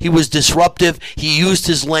well. He was disruptive. He used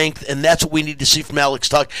his length, and that's what we need to see from Alex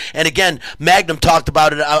Tuck. And again, Magnum talked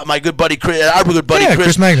about it. My good buddy Chris,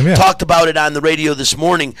 Chris Magnum, talked about it on the radio this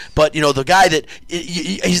morning. But the guy that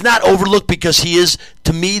he's not overlooked because he is,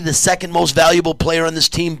 to me, the second most valuable player on this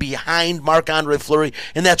team behind Marc-Andre Fleury,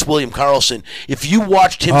 and that's William Karlsson. If you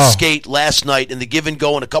watched him skate last night in the give and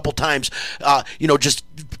go and a couple times, just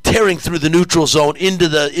tearing through the neutral zone into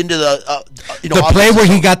the the play where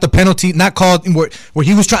he got the penalty not called, where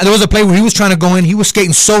he was trying. There was a play where he was trying to go in. He was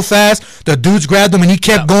skating so fast, the dudes grabbed him and he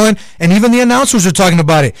kept going. And even the announcers are talking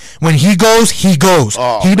about it. When he goes, he goes.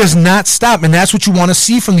 He does not stop, and that's what you want to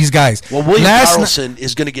see from these guys. Well, William Karlsson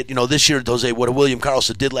is going to get, this year, Jose, what William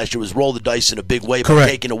Karlsson did last year was roll the dice in a big way by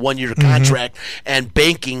taking a 1-year contract and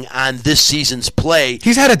banking on this season's play.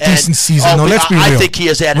 He's had a decent season, though. Let's be real. I think he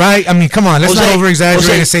has had right. I mean, come on, let's not over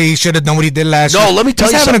exaggerate and say he should have done what he did last year. No, let me tell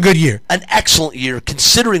you, he's having a good year, an excellent year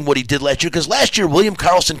considering what he did last year. Because last year, William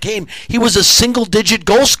Karlsson came, he was a single-digit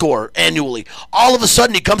goal scorer annually. All of a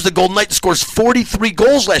sudden, he comes to Golden Knights and scores 43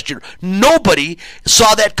 goals last year. Nobody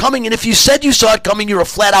saw that coming, and if you said you saw it coming, you're a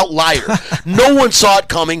flat-out liar. No one saw it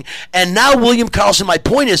coming, and now William Karlsson, my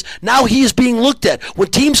point is, now he is being looked at. When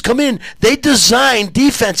teams come in, they design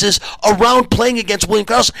defenses around playing against William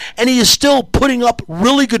Karlsson, and he is still putting up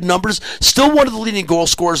really good numbers, still one of the leading goal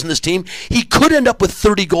scorers in this team. He could end up with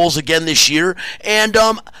 30 goals again this year, and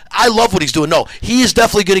I love what he's doing. No, he is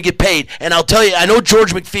definitely going to get paid, and I'll tell you, I know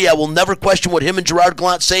George McPhee, I will never question what him and Gerard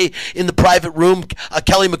Gallant say in the private room.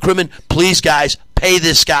 Kelly McCrimmon, please, guys, pay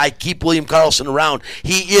this guy, keep William Karlsson around.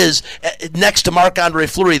 He is, next to Marc-Andre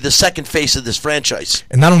Fleury, the second face of this franchise.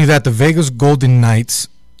 And not only that, the Vegas Golden Knights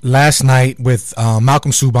last night with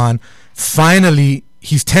Malcolm Subban, finally,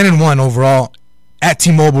 he's 10-1 overall at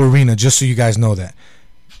T-Mobile Arena, just so you guys know that.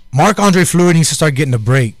 Marc-Andre Fleury needs to start getting a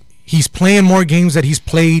break. He's playing more games that he's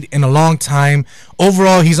played in a long time.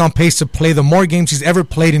 Overall, he's on pace to play the more games he's ever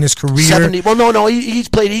played in his career. 70. Well, no, he's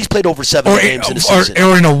played over 70 games in a season.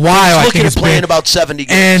 Or in a while, he's looking at playing about 70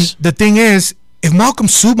 games. And the thing is, if Malcolm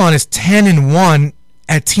Subban is 10-1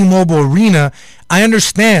 at T-Mobile Arena, I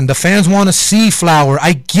understand the fans want to see Flower.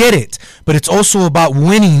 I get it, but it's also about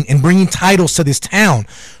winning and bringing titles to this town.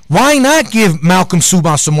 Why not give Malcolm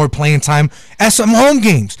Subban some more playing time at some home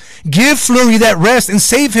games? Give Fleury that rest and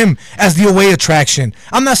save him as the away attraction.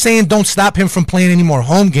 I'm not saying don't stop him from playing any more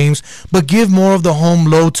home games, but give more of the home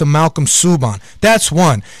load to Malcolm Subban. That's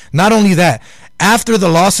one. Not only that, after the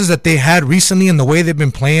losses that they had recently and the way they've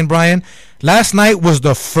been playing, Brian, last night was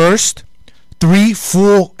the first 3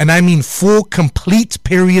 full, and I mean full, complete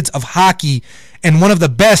periods of hockey and one of the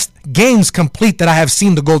best games complete that I have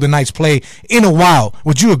seen the Golden Knights play in a while.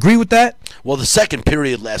 Would you agree with that? Well, the second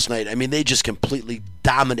period last night, I mean, they just completely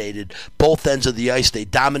dominated both ends of the ice. They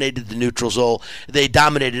dominated the neutral zone. They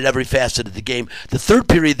dominated every facet of the game. The third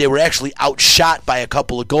period, they were actually outshot by a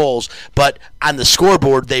couple of goals, but on the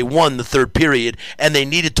scoreboard, they won the third period, and they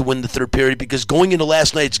needed to win the third period because going into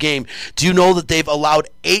last night's game, do you know that they've allowed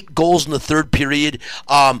 8 goals in the third period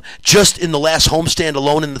just in the last homestand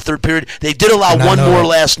alone in the third period? They did allow one more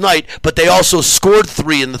last night, but they also scored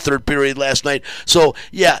 3 in the third period last night. So,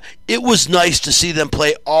 yeah, it was nice to see them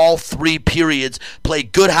play all 3 periods, play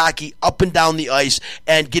good hockey up and down the ice,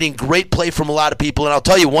 and getting great play from a lot of people. And I'll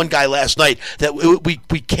tell you one guy last night that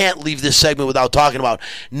we can't leave this segment without talking about.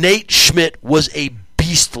 Nate Schmidt was a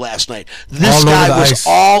beast last night. This guy was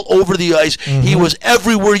all over the ice. Mm-hmm. He was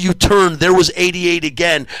everywhere you turned. There was 88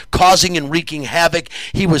 again, causing and wreaking havoc.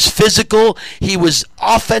 He was physical. He was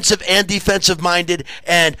offensive and defensive minded,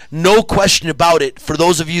 and no question about it, for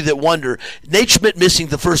those of you that wonder, Nate Schmidt missing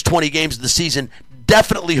the first 20 games of the season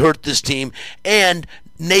definitely hurt this team, and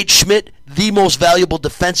Nate Schmidt, the most valuable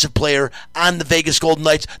defensive player on the Vegas Golden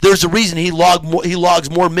Knights. There's a reason he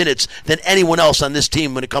logs more minutes than anyone else on this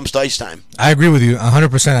team when it comes to ice time. I agree with you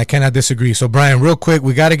 100%. I cannot disagree. So, Brian, real quick,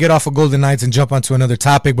 we got to get off of Golden Knights and jump onto another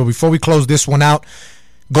topic. But before we close this one out,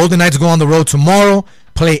 Golden Knights go on the road tomorrow,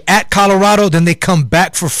 play at Colorado, then they come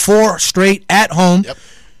back for 4 straight at home. Yep.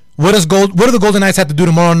 What do the Golden Knights have to do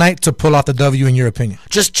tomorrow night to pull off the W, in your opinion?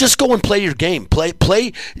 Just go and play your game. Play.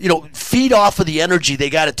 Feed off of the energy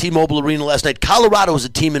they got at T-Mobile Arena last night. Colorado is a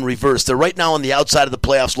team in reverse. They're right now on the outside of the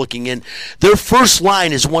playoffs looking in. Their first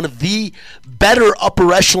line is one of the better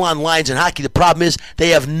upper echelon lines in hockey. The problem is they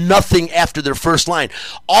have nothing after their first line.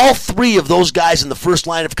 All 3 of those guys in the first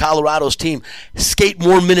line of Colorado's team skate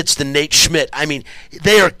more minutes than Nate Schmidt. I mean,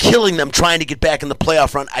 they are killing them trying to get back in the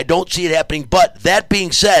playoff run. I don't see it happening, but that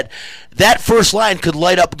being said, that first line could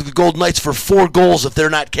light up the Golden Knights for 4 goals if they're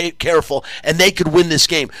not careful, and they could win this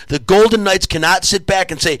game. The Golden Knights cannot sit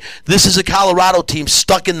back and say, this is a Colorado team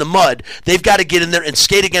stuck in the mud. They've got to get in there and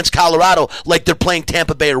skate against Colorado like they're playing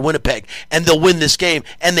Tampa Bay or Winnipeg, and they'll win this game,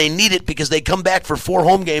 and they need it because they come back for 4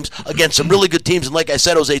 home games against some really good teams. And like I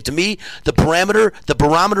said, Jose, to me, the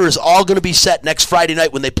barometer is all going to be set next Friday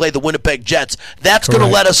night when they play the Winnipeg Jets. That's going to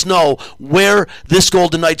let us know where this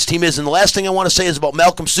Golden Knights team is. And the last thing I want to say is about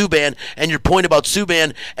Malcolm Subban. and your point about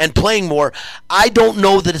Subban and playing more, I don't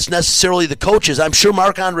know that it's necessarily the coaches. I'm sure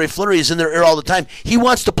Marc-Andre Fleury is in their ear all the time. He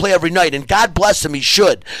wants to play every night, and God bless him, he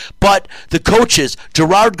should. But the coaches,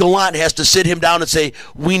 Gerard Gallant has to sit him down and say,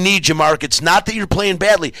 we need you, Mark. It's not that you're playing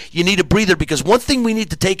badly. You need a breather, because one thing we need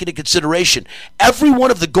to take into consideration, every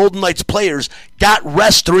one of the Golden Knights players got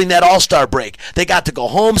rest during that All-Star break. They got to go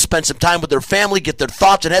home, spend some time with their family, get their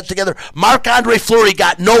thoughts and heads together. Marc-Andre Fleury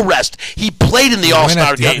got no rest. He played in the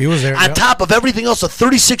All-Star game. He was there, on top of everything else, a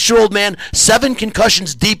 36-year-old man, 7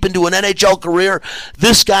 concussions deep into an NHL career.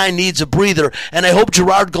 This guy needs a breather, and I hope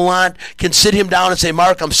Gerard Gallant can sit him down and say,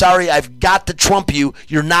 Mark, I'm sorry, I've got to trump you.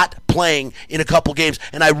 You're not playing in a couple games,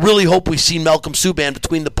 and I really hope we see Malcolm Subban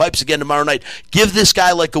between the pipes again tomorrow night. Give this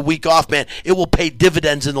guy like a week off, man. It will pay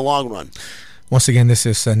dividends in the long run. Once again, this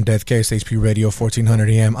is Sudden Death, KSHP Radio, 1400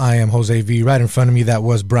 AM. I am Jose V. Right in front of me, that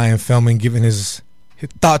was Bryan Feldman giving his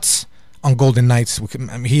thoughts on Golden Knights. I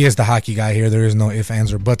mean, he is the hockey guy here. There is no ifs,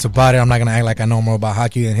 ands, or buts about it. I'm not going to act like I know more about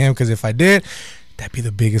hockey than him, because if I did, that'd be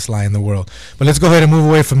the biggest lie in the world. But let's go ahead and move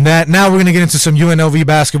away from that. Now we're going to get into some UNLV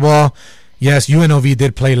basketball. Yes, UNLV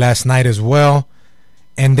did play last night as well,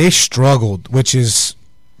 and they struggled, which is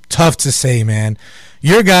tough to say, man.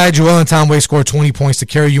 Your guy, Joel Ntonwe, scored 20 points to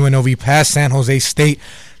carry UNLV past San Jose State,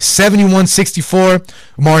 71-64.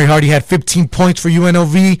 Amari Hardy had 15 points for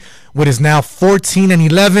UNLV, what is now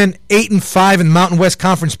 14-11, 8-5 in Mountain West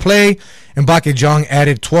Conference play. And Mbake Jong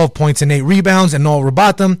added 12 points and 8 rebounds, and Noel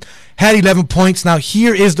Rabatham had 11 points. Now,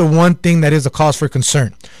 here is the one thing that is a cause for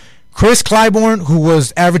concern. Chris Clybourne, who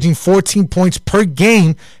was averaging 14 points per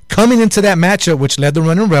game coming into that matchup, which led the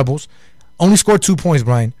Running Rebels, only scored 2 points,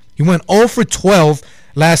 Brian. He went 0 for 12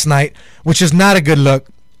 last night, which is not a good look,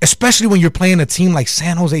 especially when you're playing a team like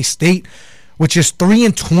San Jose State, which is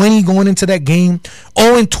 3-20 going into that game,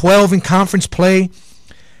 0-12 in conference play.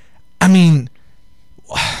 I mean,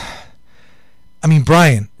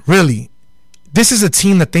 Brian, really, this is a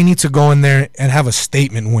team that they need to go in there and have a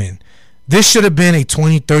statement win. This should have been a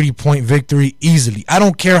 20, 30-point victory easily. I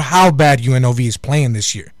don't care how bad UNLV is playing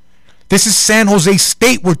this year. This is San Jose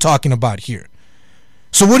State we're talking about here.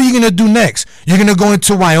 So what are you going to do next? You're going to go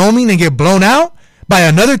into Wyoming and get blown out by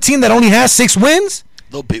another team that only has 6 wins?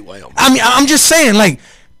 They'll beat Wyoming. I mean, I'm just saying, like,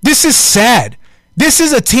 this is sad. This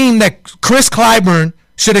is a team that Chris Clybourne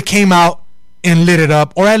should have came out and lit it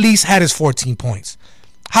up, or at least had his 14 points.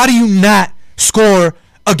 How do you not score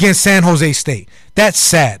against San Jose State? That's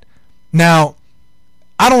sad. Now,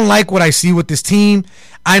 I don't like what I see with this team.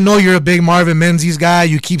 I know you're a big Marvin Menzies guy.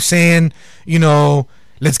 You keep saying, you know,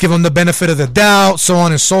 let's give him the benefit of the doubt, so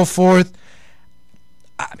on and so forth.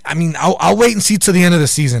 I mean, I'll wait and see till the end of the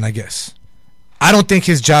season, I guess. I don't think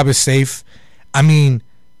his job is safe. I mean,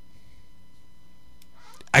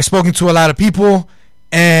 I've spoken to a lot of people,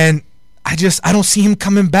 and I don't see him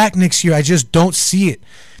coming back next year. I just don't see it.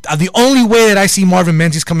 The only way that I see Marvin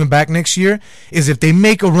Menzies coming back next year is if they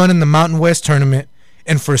make a run in the Mountain West tournament,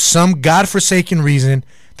 and for some godforsaken reason,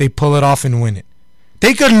 they pull it off and win it.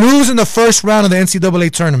 They could lose in the first round of the NCAA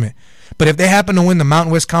tournament, but if they happen to win the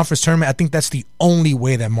Mountain West Conference tournament, I think that's the only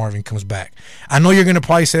way that Marvin comes back. I know you're going to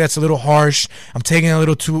probably say that's a little harsh. I'm taking it a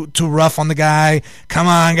little too rough on the guy. Come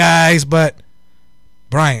on, guys. But,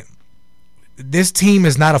 Brian, this team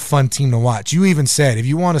is not a fun team to watch. You even said, if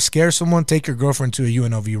you want to scare someone, take your girlfriend to a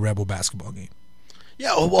UNLV Rebel basketball game.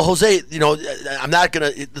 Yeah, well, Jose, you know, I'm not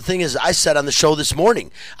going to – the thing is, I said on the show this morning,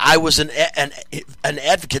 I was an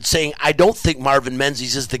advocate saying I don't think Marvin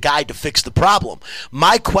Menzies is the guy to fix the problem.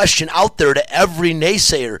 My question out there to every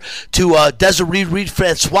naysayer, to Desiree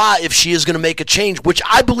Reed-Francois, if she is going to make a change, which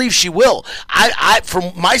I believe she will. I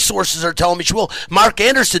from my sources are telling me she will. Mark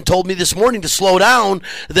Anderson told me this morning to slow down,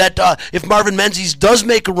 that if Marvin Menzies does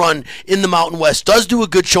make a run in the Mountain West, does do a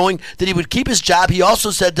good showing, that he would keep his job. He also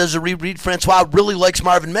said Desiree Reed-Francois really likes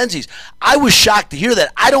Marvin Menzies. I was shocked to hear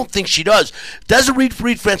that. I don't think she does. Desiree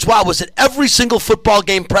Reed-Francois was at every single football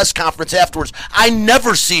game press conference afterwards. I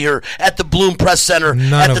never see her at the Bloom Press Center,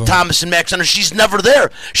 at the Thomas and Mack Center. She's never there.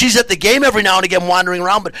 She's at the game every now and again wandering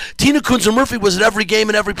around, but Tina Kunzer-Murphy was at every game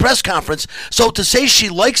and every press conference. So to say she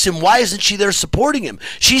likes him, why isn't she there supporting him?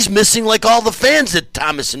 She's missing like all the fans at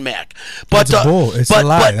Thomas and Mack. But it's a bull. It's a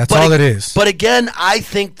lie. That's all it is. But again, I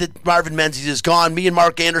think that Marvin Menzies is gone. Me and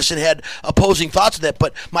Mark Anderson had opposing thoughts of that.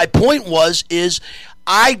 But my point is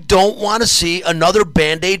I don't want to see another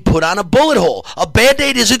Band-Aid put on a bullet hole. A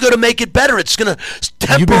Band-Aid isn't going to make it better. It's going to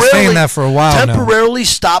You've been saying that for a while now. Temporarily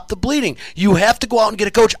stop the bleeding. You have to go out and get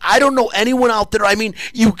a coach. I don't know anyone out there. I mean,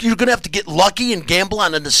 you're going to have to get lucky and gamble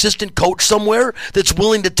on an assistant coach somewhere that's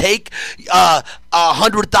willing to take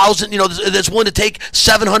 $100,000. That's willing to take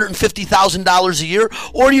 $750,000 a year,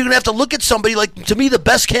 or you're going to have to look at somebody like, to me, the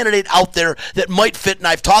best candidate out there that might fit, and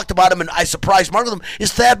I've talked about him, and I surprised Mark with him,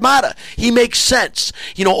 is Thad Matta. He makes sense.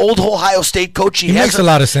 Old Ohio State coach. He makes a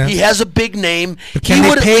lot of sense. He has a big name. But can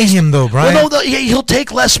they pay him though, Brian? Well, no, he'll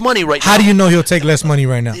take less money right now. How do you know he'll take less money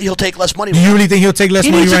right now? He'll take less money. Do you really think he'll take less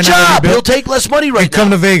money right now? He needs a job. He'll take less money right now. He'd come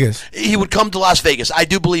to Vegas. He would come to Las Vegas. I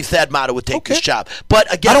do believe Thad Matta would take this job.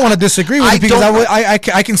 But again, I don't want to disagree with you because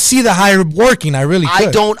I can see the hire working. I really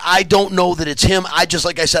could. I don't know that it's him.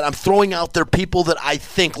 Like I said, I'm throwing out there people that I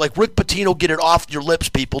think, like Rick Pitino, get it off your lips,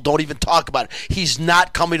 people. Don't even talk about it. He's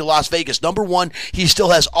not coming to Las Vegas. Number one, he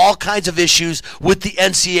still has all kinds of issues with the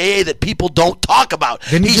NCAA that people don't talk about.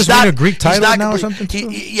 Didn't he just win a Greek title now or something?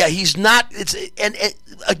 He's not. And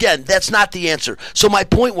again, that's not the answer. So my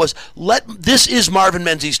point was, this is Marvin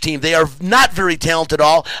Menzies' team. They are not very talented at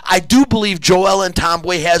all. I do believe Joel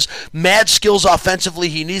Ntambwe has mad skills offensively.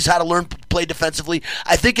 He needs how to learn to play defensively.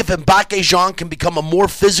 I think if Mbake Jean can become a more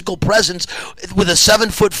physical presence with a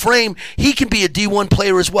 7-foot frame, he can be a D1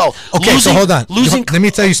 player as well. Okay, so hold on. Let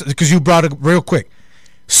me tell you, because you brought it real quick.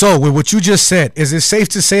 So with what you just said, is it safe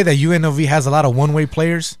to say that UNLV has a lot of one-way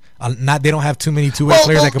players? They don't have too many two-way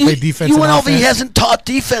players that can play defense and offense? UNLV hasn't taught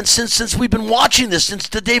defense since we've been watching this, since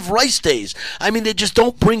the Dave Rice days. I mean, they just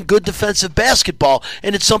don't bring good defensive basketball,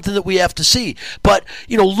 and it's something that we have to see. But,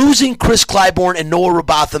 losing Chris Clybourne and Noah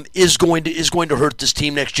Robotham is going to hurt this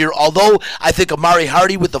team next year, although I think Amari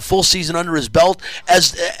Hardy, with the full season under his belt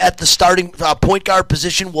at the starting point guard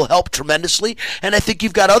position, will help tremendously. And I think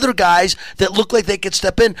you've got other guys that look like they could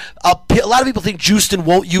step in. A lot of people think Justin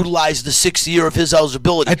won't utilize the 6th year of his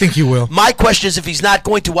eligibility. I think he will. My question is, if he's not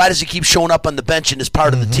going to, why does he keep showing up on the bench and as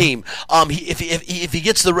part of the team? If he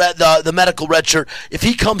gets the medical red shirt, if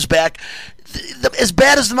he comes back, as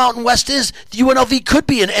bad as the Mountain West is, the UNLV could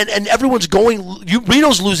be, and everyone's going.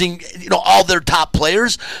 Reno's losing, all their top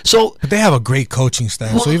players. But they have a great coaching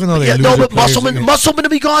staff. So even though they lose, but Musselman to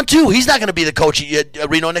be gone too. He's not going to be the coach at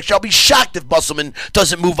Reno next year. I'll be shocked if Musselman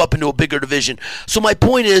doesn't move up into a bigger division. So my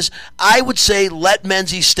point is, I would say let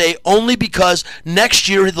Menzies stay only because next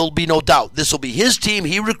year there'll be no doubt this will be his team.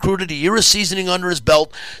 He recruited, a year of seasoning under his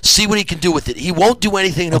belt. See what he can do with it. He won't do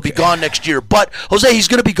anything. He'll be gone next year. But Jose, he's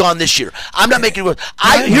going to be gone this year. I'm not making it worse.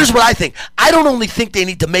 Here's what I think. I don't only think they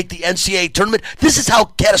need to make the NCAA tournament. This is how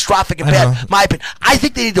catastrophic and bad, my opinion. I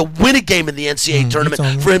think they need to win a game in the NCAA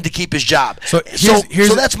tournament for him to keep his job. So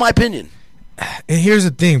that's my opinion. And here's the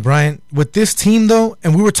thing, Brian. With this team, though,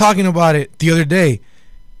 and we were talking about it the other day,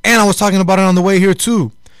 and I was talking about it on the way here,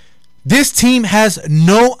 too. This team has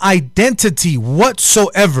no identity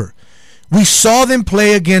whatsoever. We saw them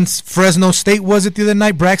play against Fresno State, was it the other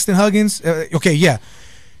night? Braxton Huggins?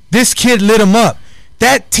 This kid lit him up.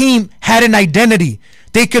 That team had an identity.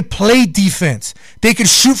 They could play defense. They could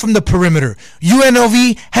shoot from the perimeter.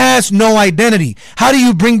 UNLV has no identity. How do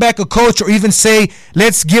you bring back a coach or even say,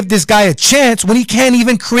 let's give this guy a chance when he can't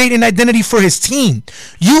even create an identity for his team?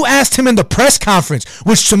 You asked him in the press conference,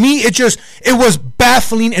 which to me, it was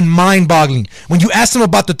baffling and mind-boggling when you asked him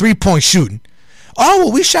about the three-point shooting. Oh,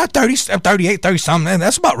 well, we shot 38, 30-something.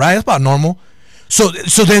 That's about right. That's about normal. So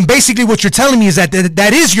then basically what you're telling me is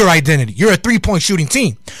that is your identity. You're a three-point shooting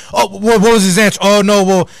team. Oh, what was his answer? Oh, no,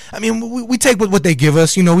 well, I mean, we take what they give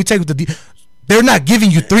us. We take what they're not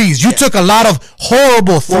giving you threes. You took a lot of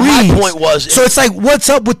horrible threes. Well, my point was... So it's like, what's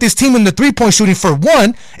up with this team in the three-point shooting for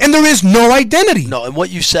one, and there is no identity. No, and what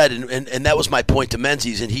you said, and that was my point to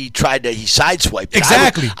Menzies, and he sideswiped it.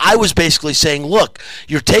 Exactly. I was basically saying, look,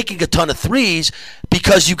 you're taking a ton of threes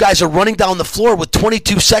because you guys are running down the floor with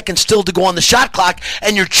 22 seconds still to go on the shot clock,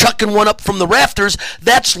 and you're chucking one up from the rafters.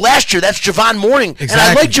 That's last year. That's Javon Morning. Exactly. And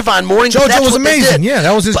I like Javon Morning. JoJo was amazing. Yeah,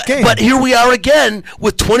 that was his game. But here we are again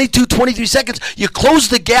with 22, 23 seconds. You close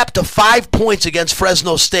the gap to 5 points against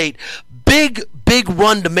Fresno State. Big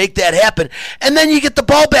run to make that happen. And then you get the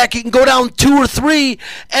ball back. You can go down 2 or 3,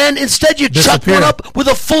 and instead you chuck one up with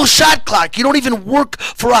a full shot clock. You don't even work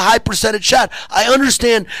for a high percentage shot. I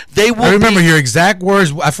understand they will. I remember your exact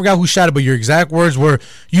words. I forgot who shot it, but your exact words were,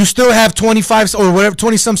 you still have 25 or whatever,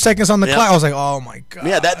 20-some seconds on the clock. I was like, oh, my God.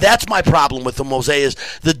 Yeah, that's my problem with the Mosaic is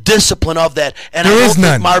the discipline of that. And there is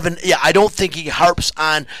none. Marvin, I don't think he harps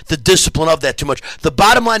on the discipline of that too much. The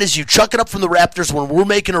bottom line is you chuck it up from the Raptors when we're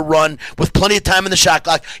making a run, with plenty of time in the shot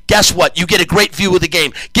clock, guess what? You get a great view of the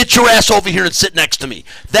game. Get your ass over here and sit next to me.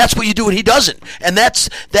 That's what you do, and he doesn't. And that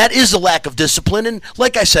is a lack of discipline. And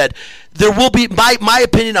like I said, there will be, my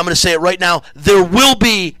opinion, I'm going to say it right now, there will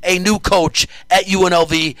be a new coach at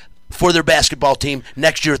UNLV for their basketball team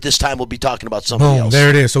next year. At this time, we'll be talking about somebody else. There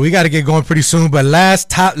it is. So we got to get going pretty soon. But last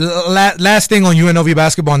thing on UNLV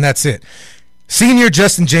basketball, and that's it. Senior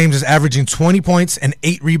Justin James is averaging 20 points and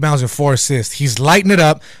 8 rebounds and 4 assists. He's lighting it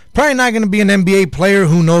up. Probably not going to be an NBA player.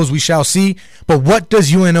 Who knows? We shall see. But what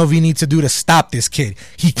does UNLV need to do to stop this kid?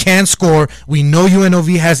 He can score. We know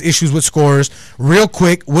UNLV has issues with scorers. Real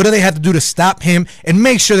quick, what do they have to do to stop him and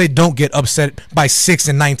make sure they don't get upset by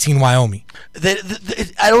 6-19 Wyoming?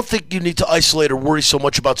 I don't think you need to isolate or worry so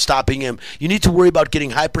much about stopping him. You need to worry about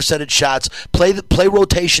getting high percentage shots, play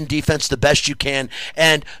rotation defense the best you can,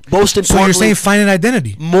 and most importantly, so you're saying find an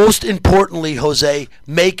identity. Most importantly, Jose,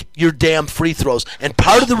 make your damn free throws. And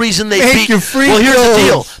part of the reason they here's the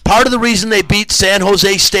deal. Part of the reason they beat San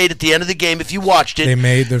Jose State at the end of the game, if you watched it,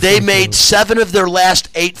 they made 7 of their last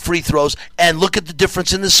 8 free throws, and look at the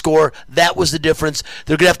difference in the score. That was the difference.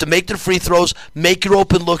 They're going to have to make their free throws, make your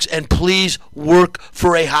open looks, and please work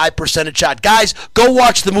for a high percentage shot. Guys, go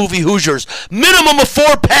watch the movie Hoosiers. Minimum of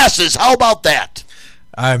 4 passes. How about that?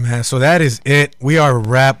 All right, man. So that is it. We are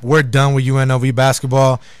wrapped. We're done with UNLV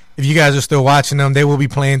basketball. If you guys are still watching them, they will be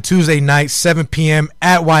playing Tuesday night, 7 p.m.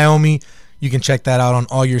 at Wyoming. You can check that out on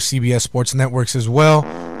all your CBS sports networks as well.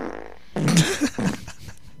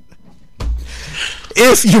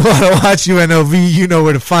 If you want to watch UNLV, you know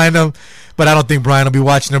where to find them. But I don't think Bryan will be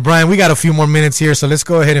watching them. Bryan, we got a few more minutes here, so let's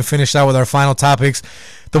go ahead and finish out with our final topics.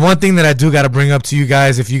 The one thing that I do got to bring up to you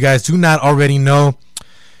guys, if you guys do not already know,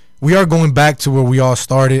 we are going back to where we all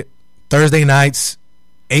started. Thursday nights,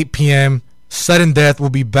 8 p.m., Sudden Death will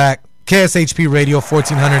be back. KSHP Radio,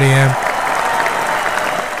 1400 a.m.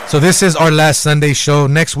 So this is our last Sunday show.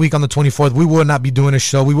 Next week on the 24th, we will not be doing a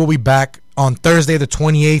show. We will be back on Thursday the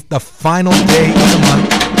 28th, the final day of the month.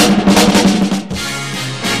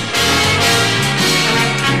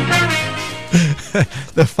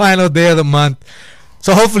 The final day of the month.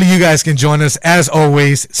 So hopefully you guys can join us as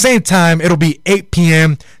always. Same time, it'll be 8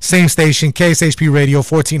 p.m. Same station, KSHP Radio,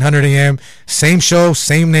 1400 a.m. Same show,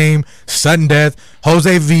 same name, Sudden Death,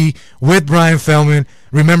 Jose V with Bryan Feldman.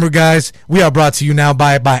 Remember, guys, we are brought to you now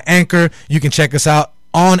by Anchor. You can check us out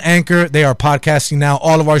on Anchor. They are podcasting now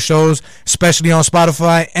all of our shows, especially on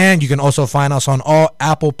Spotify, and you can also find us on all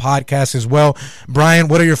Apple Podcasts as well. Bryan,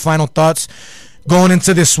 what are your final thoughts going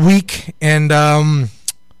into this week? And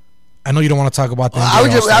I know you don't want to talk about that. All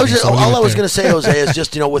I was going to say, Jose, is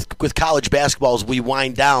just, with college basketball, as we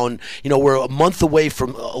wind down, we're a month away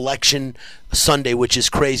from election Sunday, which is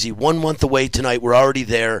crazy. 1 month away tonight. We're already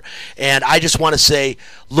there. And I just want to say,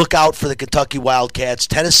 look out for the Kentucky Wildcats.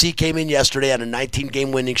 Tennessee came in yesterday on a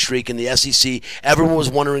 19-game winning streak in the SEC. Everyone was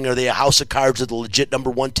wondering, are they a house of cards or the legit number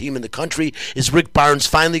 1 team in the country? Is Rick Barnes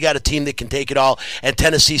finally got a team that can take it all? And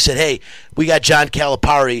Tennessee said, hey, we got John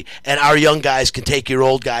Calipari, and our young guys can take your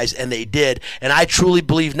old guys, and they did. And I truly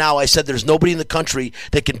believe now, I said there's nobody in the country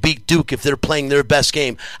that can beat Duke if they're playing their best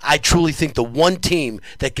game. I truly think the one team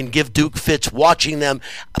that can give Duke fits watching them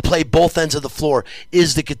play both ends of the floor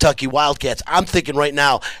is the Kentucky Wildcats. I'm thinking right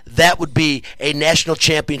now that would be a national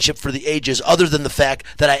championship for the ages, other than the fact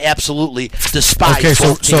that I absolutely despise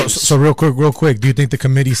both teams. So real quick, do you think the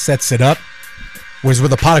committee sets it up? Where's where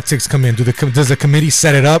the politics come in? Does the committee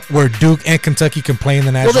set it up where Duke and Kentucky can play in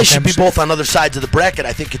the national championship? Well, they should be both on other sides of the bracket.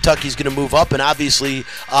 I think Kentucky's going to move up, and obviously,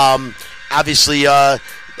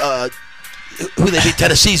 who they beat,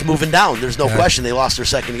 Tennessee's moving down. There's no question. They lost their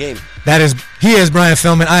second game. He is Bryan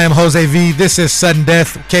Feldman. I am Jose V. This is Sudden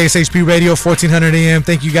Death, KSHP Radio, 1400 AM.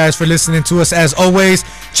 Thank you guys for listening to us. As always,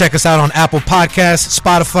 check us out on Apple Podcasts,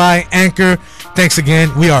 Spotify, Anchor. Thanks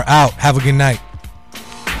again. We are out. Have a good night.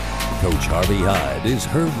 Coach Harvey Hyde is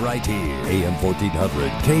heard right here. AM 1400,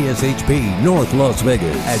 KSHP, North Las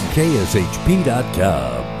Vegas, at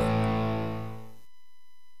KSHP.com.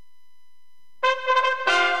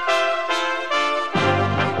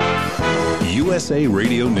 USA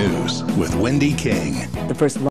Radio News with Wendy King. The first